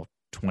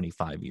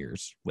 25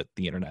 years with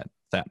the internet.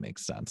 If that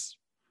makes sense.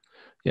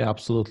 Yeah,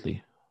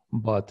 absolutely.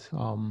 But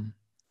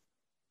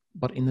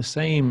at the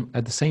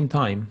same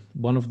time,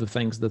 one of the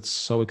things that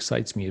so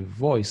excites me of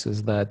voice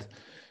is that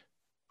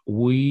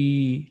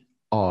we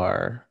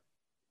are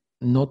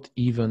not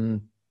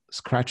even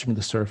scratching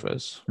the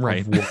surface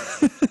of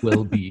what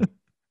will be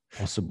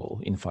possible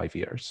in 5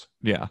 years.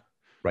 Yeah.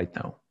 Right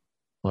now.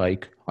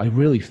 Like, I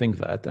really think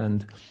that.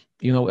 And,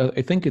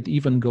 I think it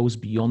even goes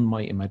beyond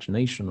my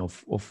imagination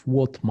of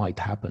what might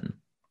happen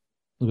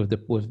with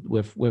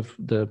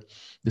the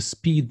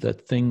speed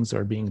that things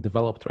are being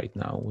developed right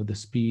now, with the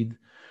speed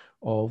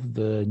of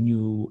the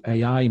new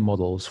AI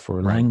models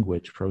for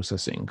language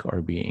processing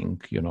are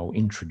being,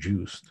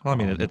 introduced. Well, I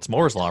mean, it's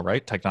Moore's law,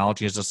 right?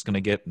 Technology is just going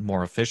to get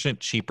more efficient,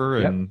 cheaper,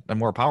 and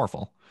more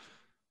powerful.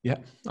 Yeah,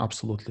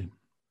 absolutely.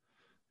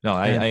 No,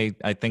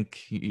 I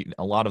think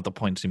a lot of the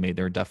points you made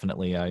there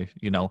definitely,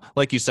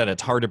 like you said,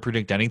 it's hard to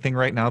predict anything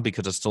right now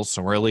because it's still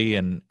so early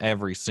and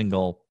every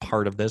single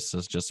part of this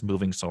is just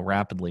moving so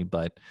rapidly.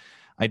 But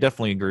I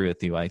definitely agree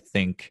with you. I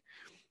think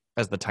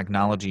as the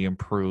technology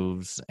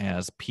improves,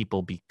 as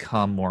people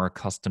become more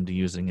accustomed to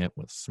using it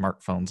with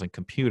smartphones and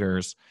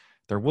computers,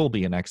 there will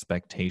be an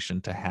expectation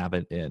to have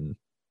it in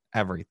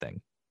everything.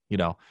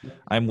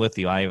 I'm with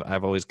you.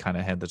 I've always kind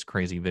of had this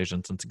crazy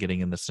vision since getting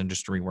in this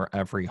industry where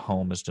every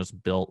home is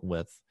just built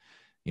with,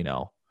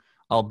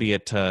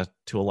 albeit to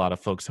a lot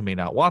of folks who may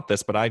not want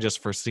this, but I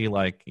just foresee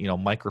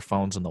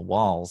microphones in the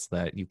walls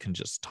that you can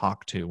just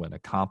talk to and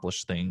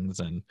accomplish things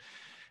and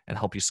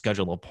help you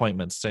schedule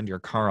appointments, send your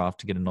car off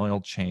to get an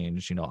oil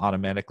change,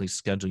 automatically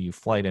schedule you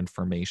flight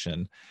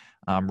information,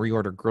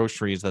 reorder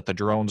groceries that the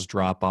drones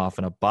drop off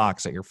in a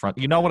box at your front.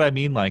 You know what I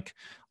mean?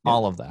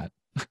 All of that.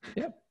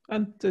 Yeah.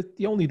 And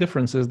the only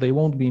difference is they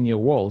won't be in your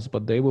walls,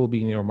 but they will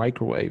be in your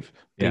microwave.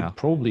 They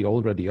probably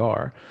already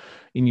are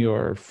in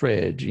your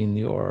fridge, in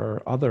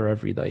your other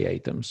everyday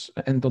items.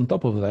 And on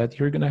top of that,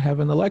 you're going to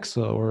have an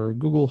Alexa or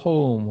Google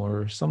Home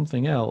or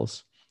something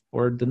else,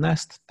 or the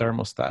Nest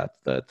thermostat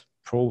that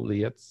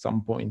probably at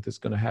some point is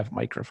going to have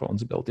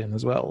microphones built in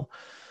as well.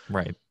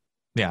 Right.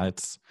 Yeah,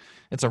 it's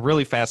a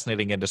really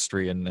fascinating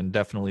industry, and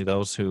definitely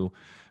those who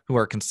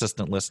are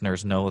consistent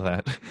listeners know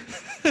that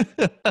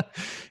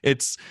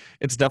it's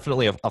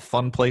definitely a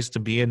fun place to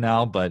be in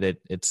now, but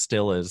it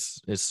still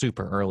is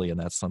super early, and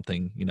that's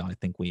something I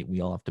think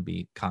we all have to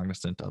be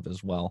cognizant of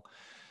as well.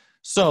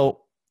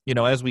 So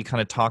as we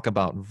kind of talk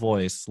about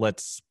voice,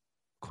 let's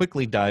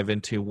quickly dive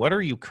into what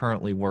are you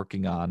currently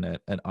working on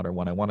at Utter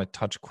One. I want to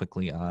touch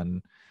quickly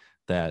on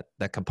that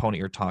component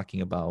you're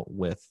talking about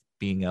with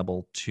being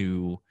able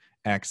to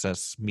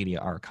access media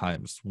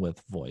archives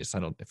with voice. I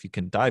don't know if you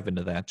can dive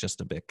into that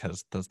just a bit,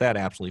 because that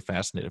absolutely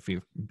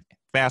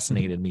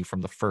fascinated me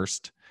from the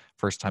first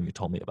time you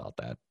told me about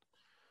that.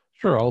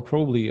 Sure, I'll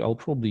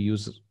probably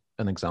use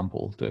an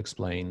example to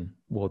explain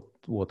what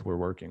we're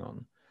working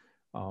on.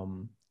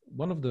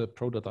 One of the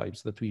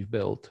prototypes that we've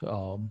built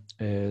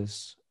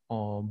is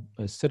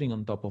sitting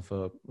on top of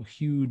a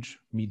huge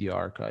media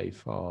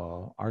archive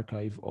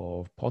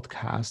of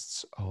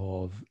podcasts,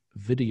 of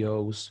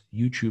videos,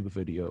 YouTube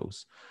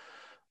videos.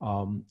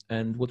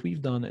 And what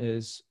we've done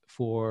is,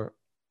 for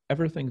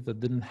everything that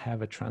didn't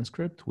have a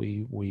transcript,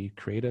 we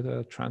created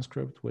a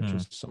transcript, which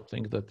is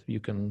something that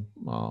you can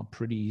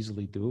pretty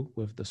easily do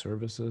with the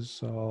services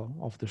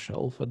off the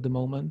shelf at the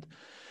moment.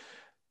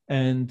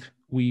 And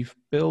we've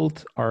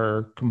built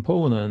our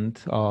component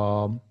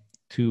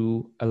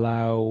to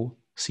allow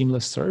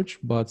seamless search,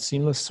 but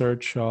seamless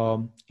search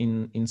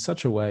in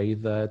such a way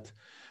that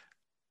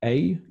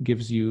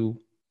gives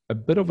you a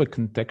bit of a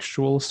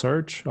contextual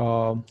search.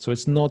 So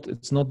it's not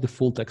the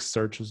full text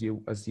search as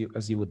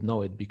you would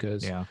know it,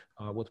 because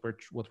what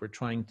we're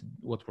trying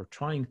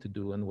to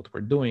do and what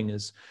we're doing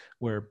is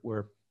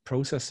we're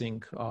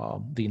processing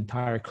the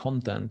entire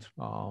content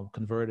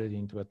converted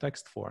into a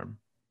text form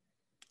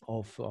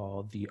of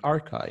the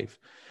archive,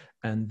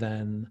 and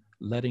then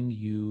letting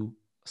you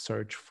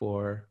search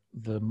for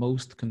the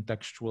most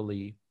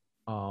contextually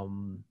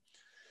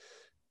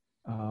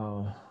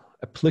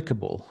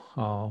applicable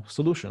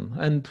solution.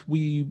 And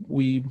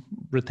we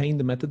retain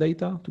the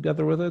metadata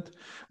together with it,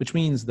 which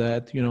means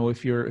that,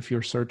 if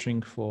you're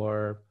searching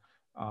for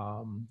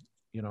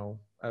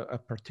a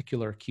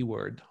particular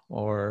keyword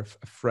or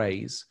a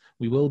phrase,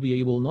 we will be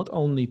able not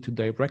only to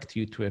direct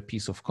you to a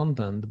piece of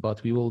content,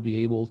 but we will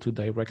be able to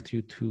direct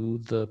you to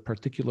the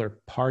particular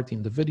part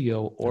in the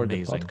video or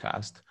the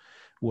podcast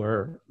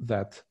where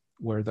that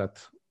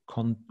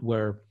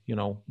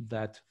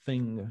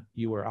thing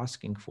you were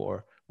asking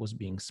for was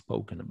being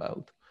spoken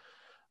about.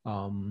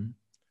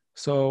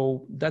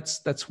 So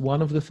that's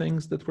one of the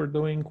things that we're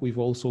doing. We've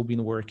also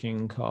been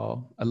working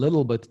a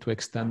little bit to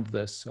extend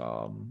this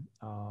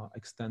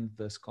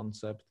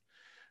concept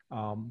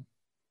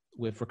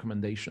with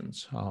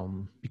recommendations,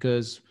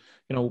 because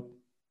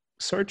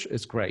search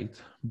is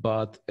great,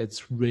 but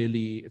it's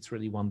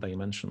really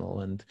one-dimensional,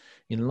 and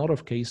in a lot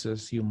of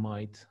cases you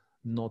might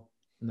not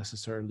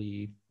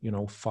necessarily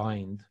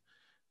find,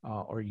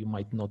 or you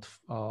might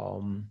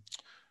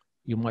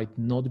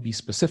not be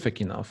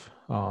specific enough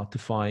to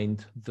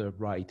find the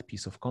right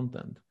piece of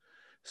content.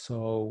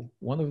 So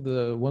one of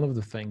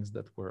the things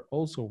that we're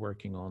also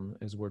working on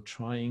is we're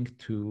trying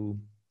to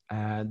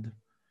add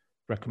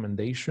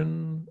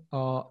recommendation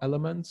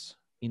elements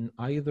in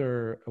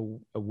either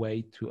a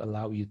way to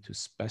allow you to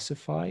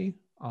specify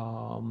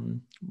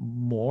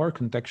more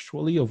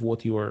contextually of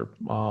what you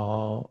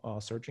are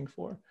searching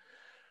for,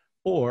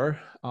 or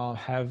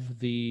have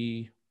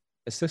the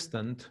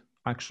assistant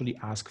actually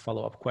ask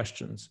follow-up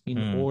questions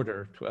in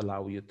order to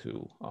allow you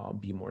to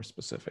be more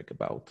specific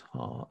about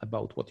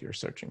what you're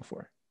searching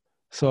for.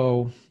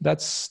 So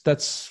that's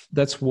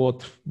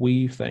what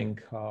we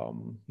think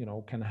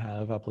can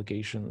have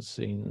applications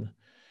in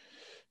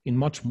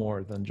much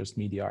more than just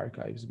media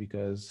archives,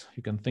 because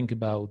you can think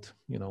about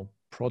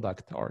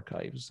product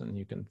archives, and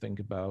you can think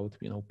about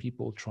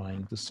people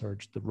trying to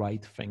search the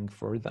right thing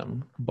for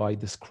them by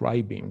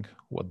describing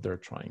what they're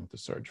trying to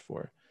search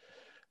for.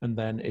 And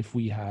then if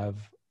we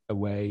have a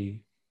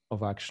way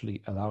of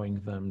actually allowing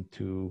them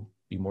to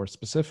be more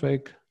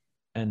specific,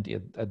 and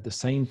at the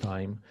same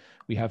time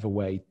we have a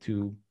way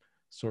to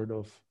sort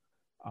of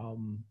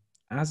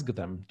ask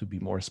them to be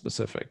more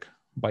specific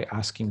by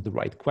asking the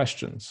right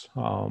questions,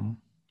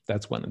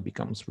 that's when it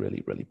becomes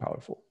really, really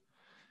powerful.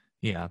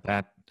 Yeah,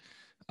 that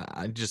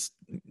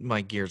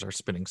my gears are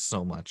spinning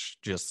so much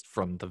just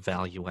from the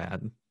value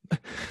add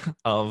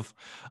of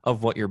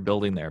what you're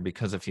building there.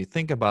 Because if you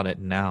think about it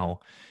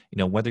now,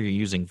 whether you're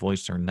using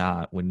voice or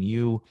not, when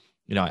there's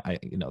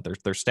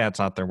stats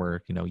out there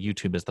where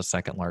YouTube is the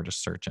second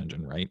largest search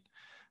engine, right?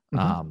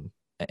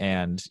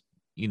 And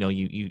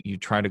you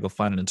try to go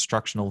find an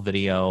instructional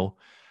video,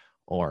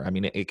 or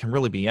it can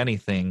really be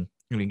anything.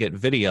 You get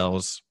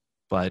videos,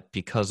 but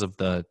because of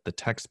the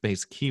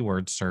text-based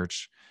keyword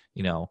search,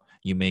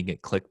 you may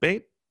get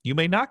clickbait, you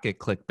may not get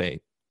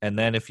clickbait. And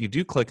then if you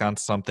do click on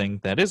something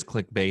that is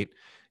clickbait,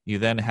 you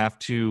then have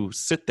to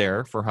sit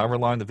there for however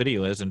long the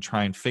video is and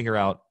try and figure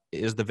out,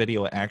 is the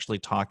video actually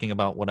talking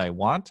about what I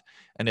want?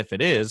 And if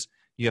it is,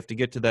 you have to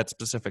get to that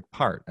specific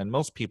part. And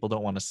most people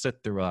don't want to sit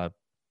through a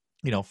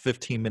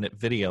 15-minute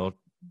video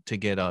to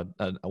get a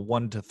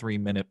 1 to 3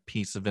 minute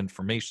piece of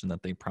information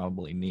that they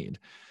probably need.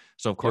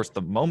 So of course,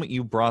 the moment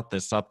you brought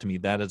this up to me,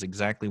 that is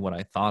exactly what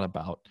I thought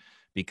about,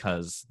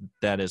 because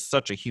that is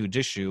such a huge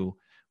issue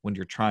when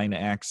you're trying to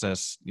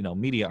access,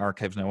 media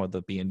archives, now whether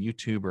it be in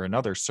YouTube or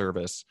another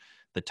service,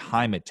 the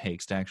time it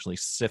takes to actually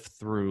sift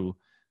through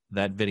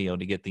that video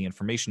to get the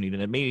information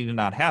needed. And it may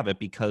not have it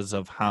because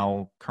of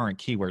how current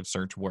keyword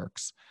search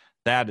works.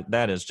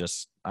 That is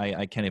just,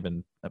 I can't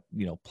even,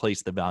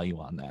 place the value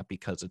on that,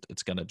 because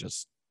it's going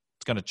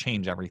to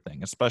change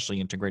everything, especially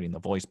integrating the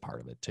voice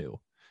part of it too.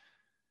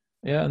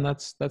 Yeah. And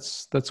that's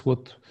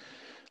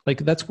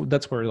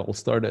where it all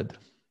started.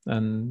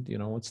 And,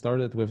 it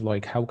started with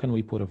like, how can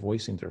we put a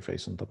voice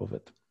interface on top of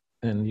it?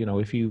 And,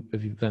 if you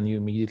then you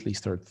immediately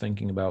start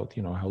thinking about,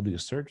 how do you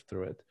search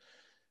through it?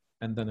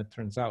 And then it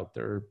turns out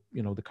the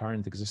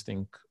current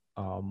existing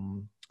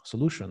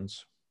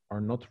solutions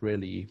are not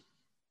really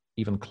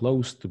even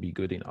close to be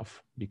good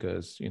enough,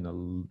 because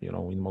in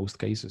most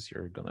cases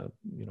you're gonna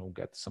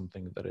get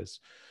something that is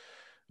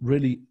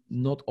really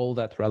not all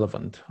that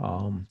relevant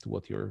to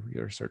what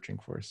you're searching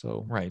for.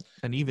 So right.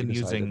 And even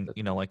using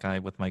like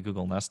with my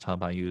Google Nest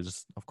Hub, I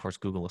use, of course,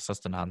 Google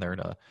Assistant on there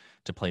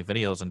to play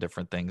videos and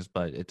different things,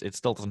 but it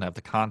still doesn't have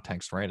the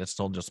context, right? It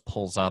still just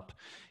pulls up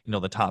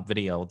the top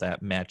video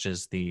that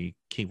matches the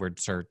keyword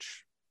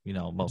search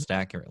most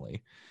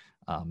accurately.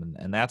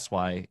 And that's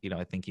why,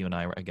 I think you and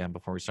I, again,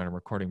 before we started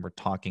recording, we're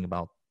talking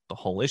about the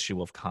whole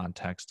issue of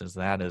context.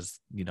 That is,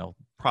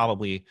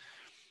 probably,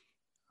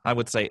 I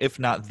would say, if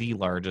not the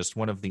largest,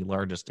 one of the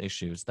largest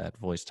issues that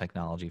voice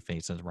technology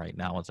faces right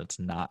now is it's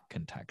not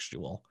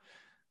contextual.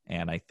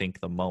 And I think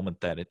the moment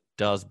that it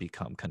does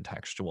become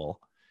contextual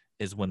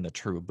is when the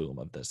true boom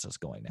of this is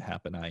going to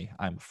happen.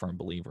 I'm a firm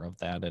believer of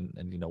that. And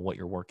what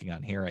you're working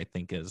on here, I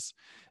think is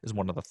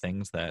one of the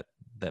things that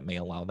may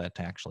allow that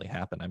to actually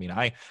happen. I mean,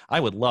 I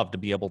would love to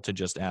be able to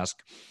just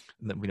ask,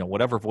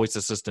 whatever voice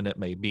assistant it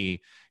may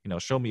be,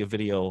 show me a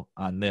video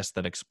on this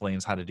that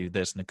explains how to do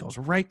this. And it goes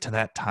right to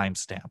that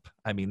timestamp.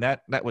 I mean,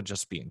 that would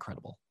just be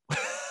incredible.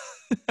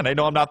 And I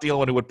know I'm not the only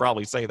one who would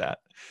probably say that.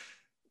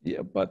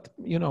 Yeah, but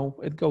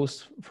it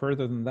goes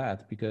further than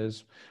that,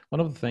 because one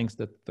of the things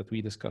that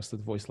we discussed at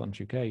Voice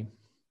Lunch UK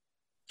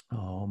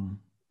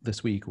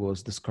this week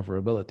was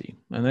discoverability,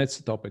 and that's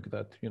a topic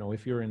that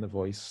if you're in the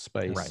voice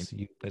space, right,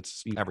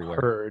 it's you've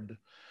everywhere.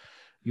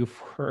 You've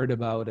heard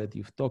about it,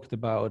 you've talked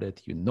about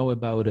it,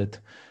 about it,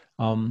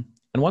 and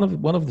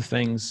one of the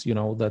things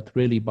that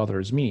really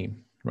bothers me,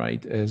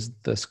 right, is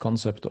this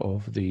concept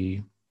of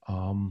the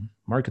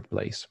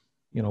marketplace.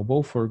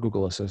 Both for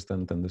Google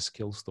Assistant and the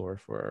skill store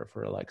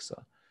for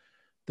Alexa,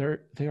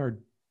 they are,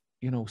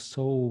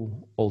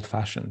 so old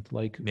fashioned,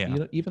 like,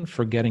 even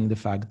forgetting the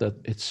fact that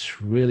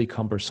it's really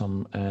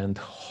cumbersome and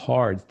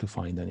hard to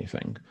find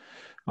anything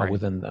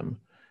within them.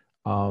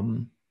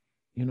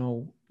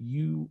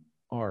 You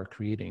are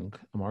creating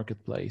a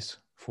marketplace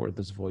for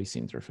this voice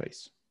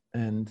interface.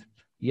 And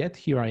yet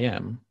here I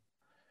am,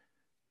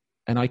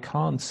 and I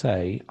can't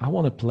say I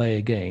want to play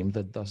a game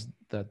that does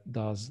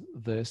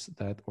this,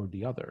 that, or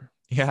the other.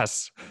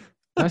 Yes.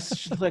 That's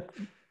just like,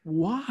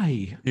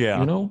 why? Yeah.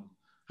 And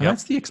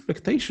that's the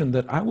expectation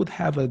that I would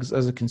have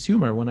as a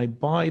consumer when I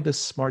buy this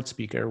smart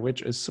speaker,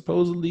 which is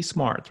supposedly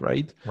smart,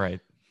 right? Right.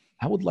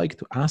 I would like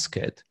to ask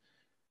it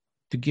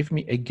to give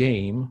me a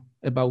game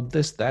about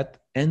this,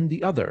 that, and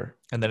the other.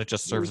 And then it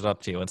just serves it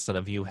up to you instead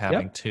of you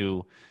having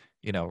to,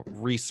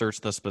 research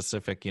the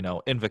specific,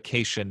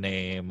 invocation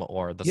name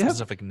or the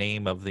specific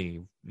name of the,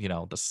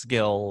 the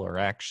skill or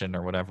action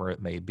or whatever it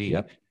may be.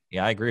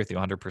 Yeah, I agree with you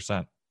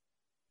 100%.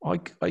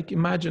 Like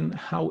imagine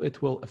how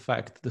it will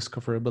affect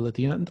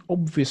discoverability. And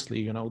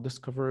obviously,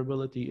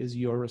 discoverability is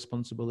your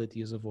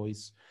responsibility as a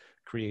voice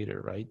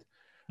creator, right?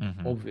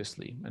 Mm-hmm.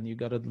 Obviously. And you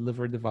got to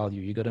deliver the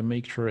value. You got to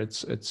make sure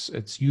it's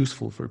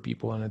useful for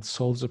people and it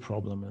solves a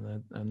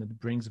problem and it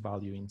brings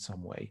value in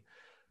some way.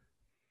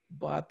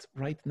 But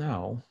right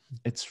now,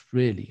 it's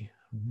really,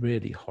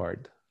 really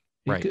hard.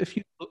 Right. If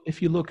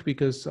you look,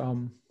 because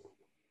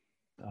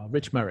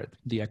Rich Merritt,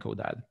 the Echo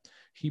Dad,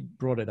 he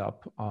brought it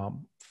up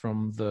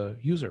from the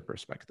user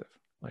perspective.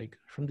 Like,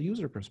 from the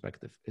user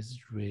perspective, it's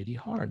really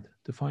hard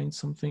to find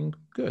something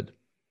good.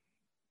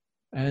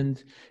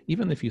 And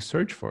even if you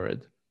search for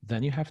it,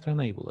 then you have to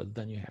enable it,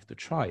 then you have to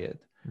try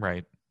it.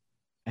 Right.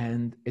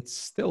 And it's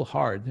still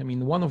hard. I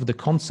mean, one of the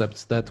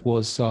concepts that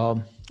was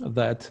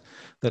that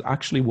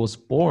actually was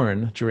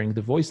born during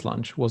the Voice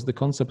Lunch was the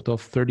concept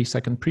of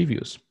 30-second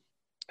previews.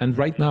 And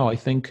right now, I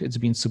think it's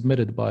been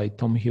submitted by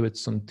Tom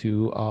Hewitson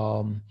to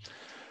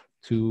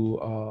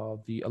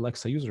the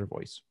Alexa user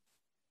voice,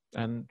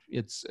 and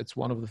it's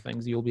one of the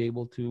things you'll be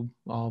able to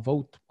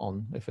vote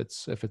on if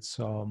it's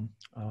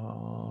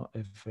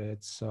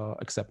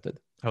accepted.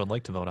 I would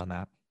like to vote on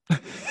that.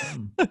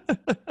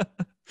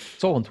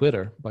 It's all on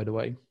Twitter, by the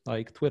way.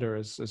 Like, Twitter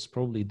is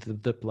probably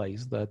the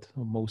place that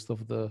most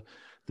of the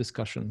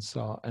discussions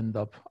end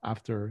up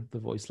after the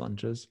voice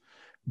lunches.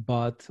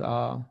 But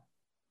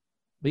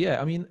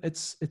yeah, I mean,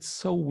 it's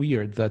so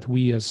weird that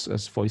we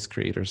as voice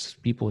creators,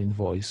 people in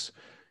voice,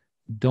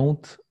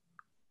 don't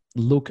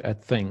look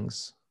at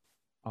things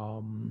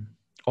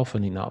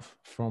often enough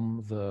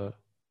from the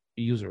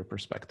user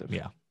perspective.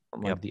 Yeah.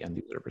 From like the end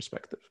user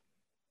perspective.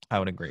 I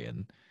would agree.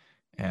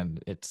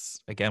 And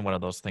it's, again, one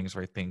of those things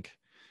where I think,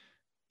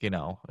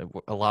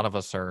 a lot of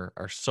us are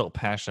so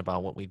passionate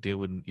about what we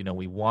do, and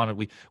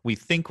we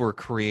think we're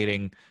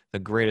creating the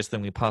greatest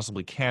thing we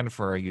possibly can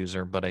for our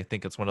user, but I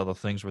think it's one of the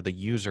things where the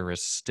user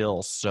is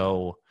still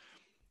so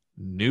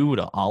new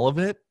to all of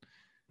it.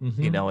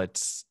 Mm-hmm.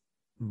 It's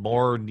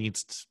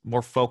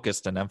more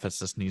focused, and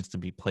emphasis needs to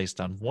be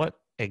placed on what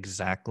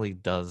exactly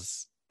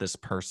does this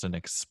person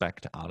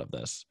expect out of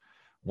this?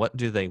 What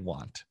do they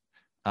want?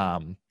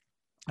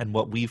 And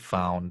what we've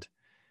found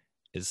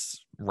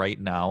is right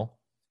now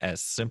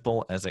as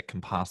simple as it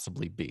can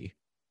possibly be.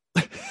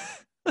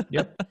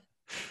 Yep.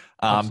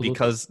 Absolutely.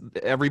 Because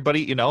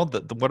everybody,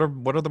 what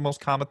are the most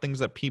common things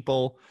that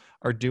people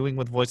are doing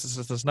with voice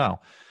assistants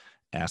now?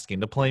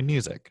 Asking to play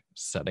music,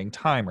 setting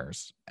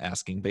timers,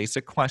 asking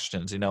basic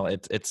questions.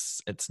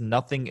 It's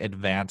nothing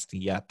advanced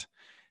yet.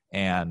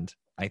 And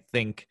I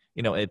think,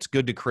 it's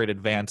good to create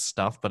advanced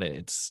stuff, but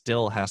it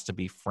still has to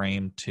be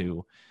framed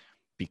to,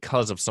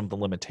 because of some of the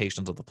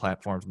limitations of the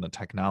platforms and the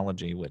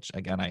technology, which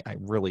again, I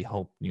really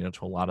hope, to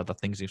a lot of the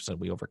things you've said,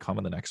 we overcome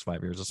in the next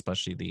 5 years,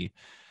 especially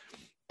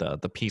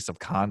the piece of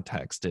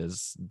context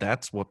is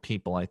that's what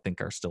people I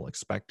think are still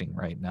expecting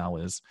right now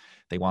is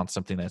they want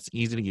something that's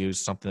easy to use,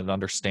 something that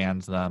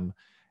understands them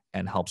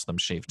and helps them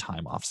shave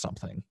time off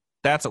something.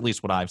 That's at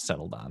least what I've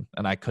settled on.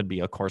 And I could be,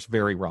 of course,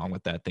 very wrong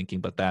with that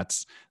thinking, but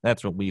that's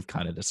what we've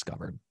kind of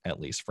discovered, at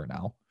least for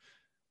now.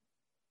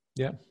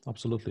 Yeah,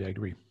 absolutely. I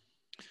agree.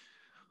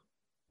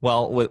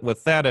 Well,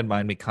 with that in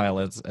mind, Michal,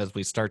 as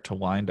we start to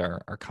wind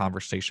our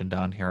conversation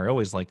down here, I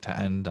always like to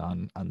end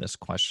on this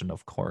question,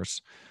 of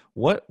course.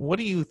 What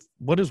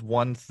is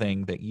one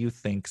thing that you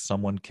think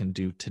someone can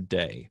do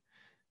today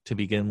to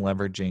begin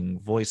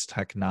leveraging voice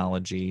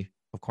technology,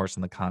 of course,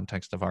 in the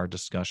context of our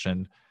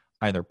discussion,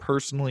 either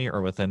personally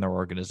or within their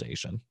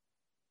organization?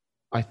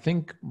 I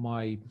think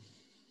my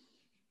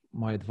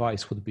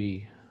advice would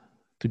be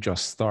to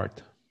just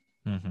start.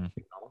 Mm-hmm.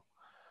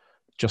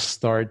 Just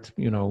start,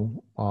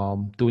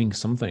 doing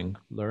something,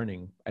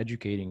 learning,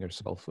 educating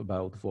yourself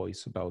about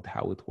voice, about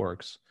how it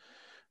works.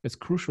 It's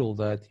crucial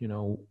that,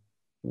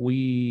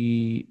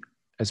 we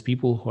as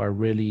people who are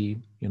really,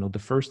 the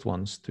first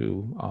ones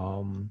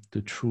to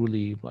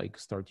truly like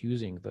start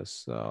using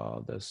this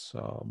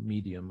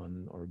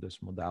medium or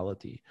this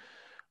modality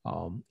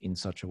in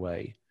such a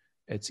way,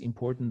 it's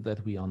important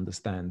that we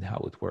understand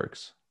how it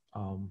works.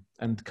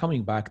 And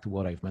coming back to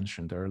what I've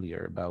mentioned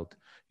earlier about,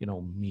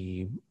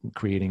 me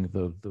creating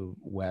the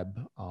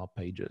web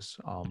pages,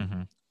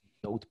 Mm-hmm.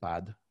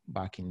 Notepad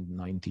back in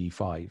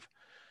 '95,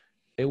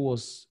 it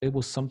was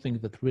something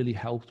that really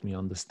helped me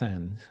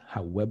understand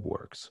how web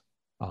works.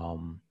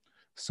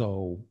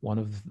 So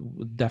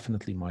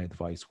definitely my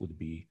advice would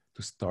be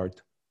to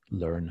start,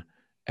 learn,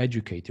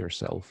 educate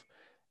yourself,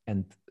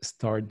 and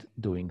start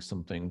doing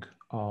something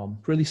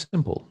really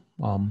simple.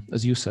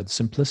 As you said,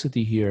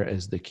 simplicity here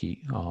is the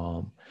key.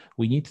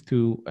 We need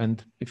to,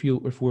 and if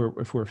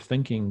we're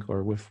thinking,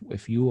 or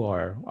if you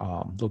are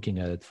looking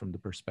at it from the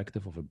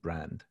perspective of a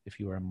brand, if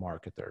you are a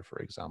marketer, for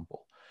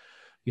example,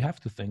 you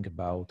have to think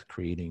about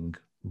creating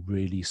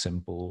really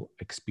simple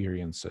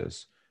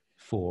experiences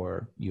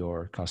for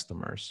your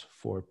customers,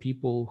 for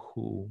people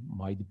who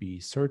might be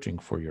searching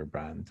for your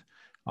brand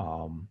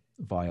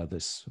via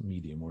this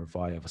medium or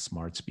via the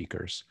smart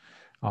speakers,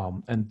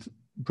 and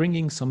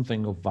bringing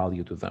something of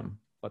value to them,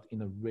 but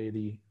in a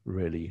really,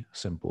 really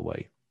simple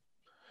way.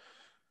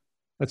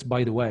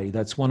 By the way,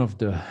 that's one of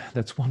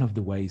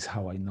the ways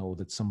how I know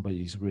that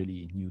somebody is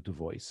really new to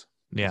voice.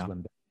 Yeah. Is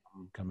when they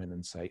come in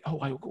and say, "Oh,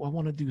 I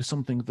want to do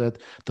something that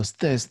does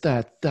this,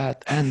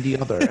 that, and the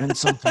other, and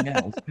something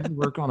else, and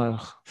we're gonna."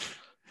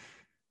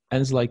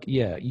 And it's like,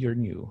 yeah, you're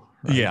new,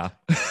 right? Yeah.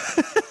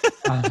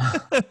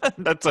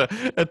 That's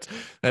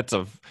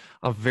a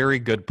very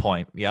good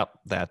point. Yep,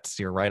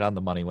 you're right on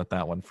the money with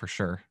that one for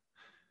sure.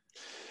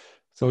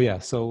 So yeah,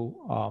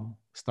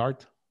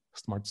 start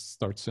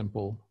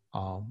simple,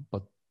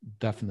 but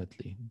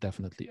definitely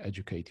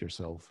educate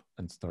yourself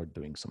and start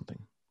doing something.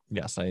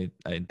 Yes, I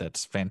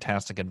that's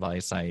fantastic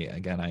advice. I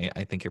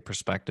think your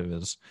perspective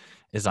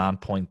is on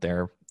point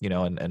there,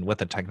 and with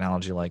a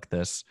technology like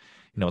this,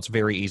 it's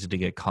very easy to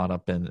get caught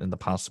up in the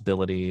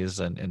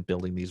possibilities and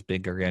building these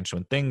big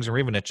gargantuan things, or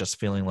even it just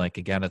feeling like,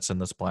 again, it's in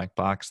this black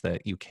box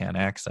that you can't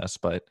access.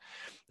 But,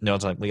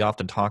 it's like we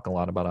often talk a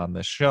lot about on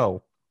this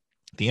show,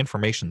 the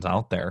information's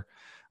out there.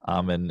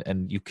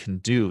 And you can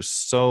do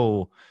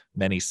so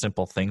many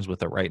simple things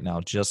with it right now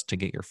just to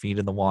get your feet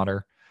in the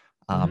water.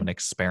 And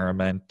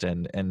experiment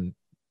and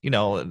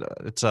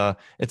it's a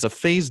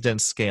phased in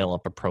scale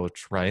up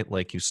approach, right?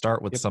 Like you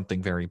start with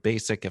something very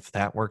basic. If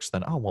that works,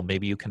 then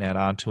maybe you can add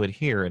on to it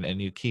here,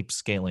 and you keep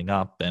scaling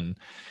up, and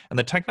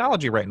the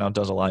technology right now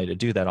does allow you to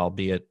do that,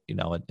 albeit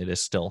it is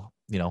still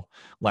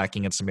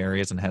lacking in some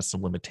areas and has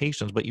some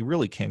limitations, but you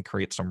really can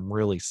create some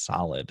really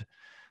solid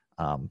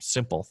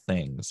simple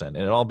things, and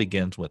it all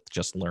begins with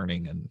just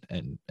learning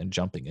and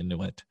jumping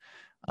into it.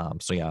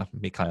 So yeah,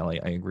 Michal,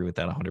 I agree with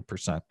that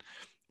 100%.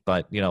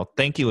 But,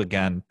 thank you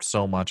again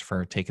so much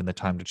for taking the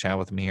time to chat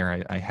with me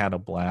here. I had a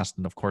blast.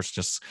 And of course,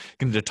 just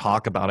getting to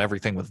talk about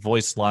everything with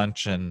Voice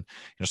Lunch and,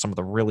 some of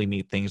the really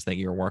neat things that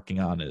you're working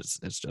on is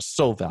just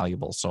so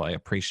valuable. So I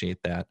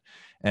appreciate that.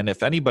 And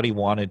if anybody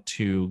wanted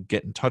to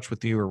get in touch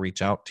with you or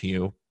reach out to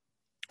you,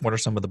 what are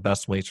some of the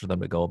best ways for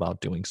them to go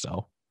about doing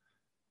so?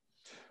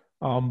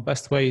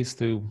 Best way is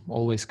to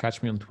always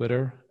catch me on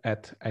Twitter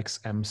at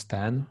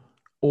xmstan,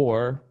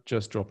 or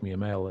just drop me a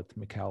mail at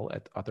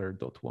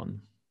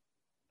michal@other.one.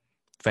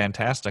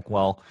 Fantastic.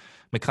 Well,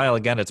 Mikhail,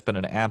 again, it's been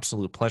an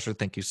absolute pleasure.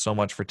 Thank you so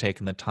much for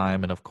taking the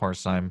time. And of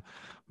course, I'm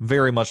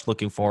very much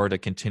looking forward to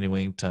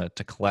continuing to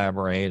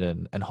collaborate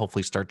and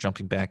hopefully start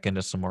jumping back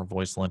into some more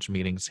voice lunch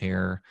meetings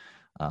here.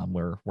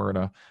 We're in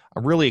a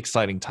really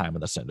exciting time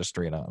in this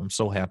industry, and I'm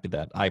so happy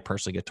that I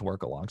personally get to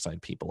work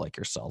alongside people like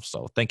yourself.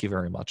 So thank you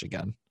very much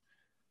again.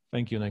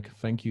 Thank you, Nick.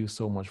 Thank you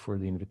so much for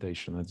the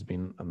invitation. It's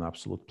been an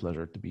absolute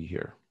pleasure to be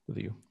here with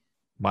you.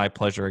 My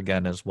pleasure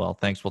again as well.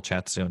 Thanks. We'll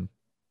chat soon.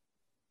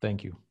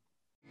 Thank you.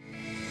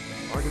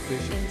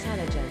 Artificial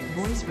Intelligent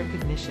voice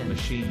recognition.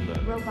 machine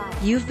learning. Robotic.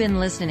 You've been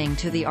listening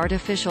to the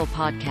Artificial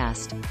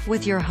Podcast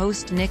with your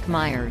host, Nick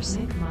Myers.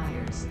 Nick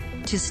Myers.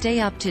 To stay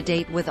up to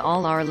date with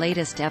all our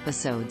latest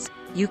episodes,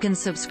 you can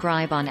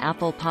subscribe on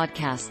Apple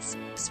Podcasts,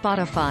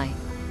 Spotify,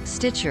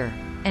 Stitcher,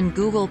 and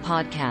Google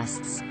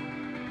Podcasts.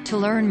 To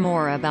learn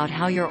more about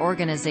how your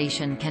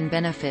organization can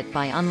benefit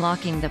by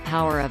unlocking the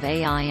power of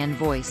AI and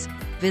voice,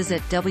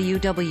 visit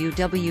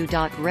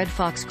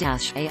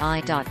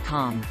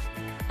www.redfox-ai.com.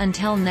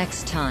 Until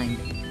next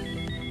time.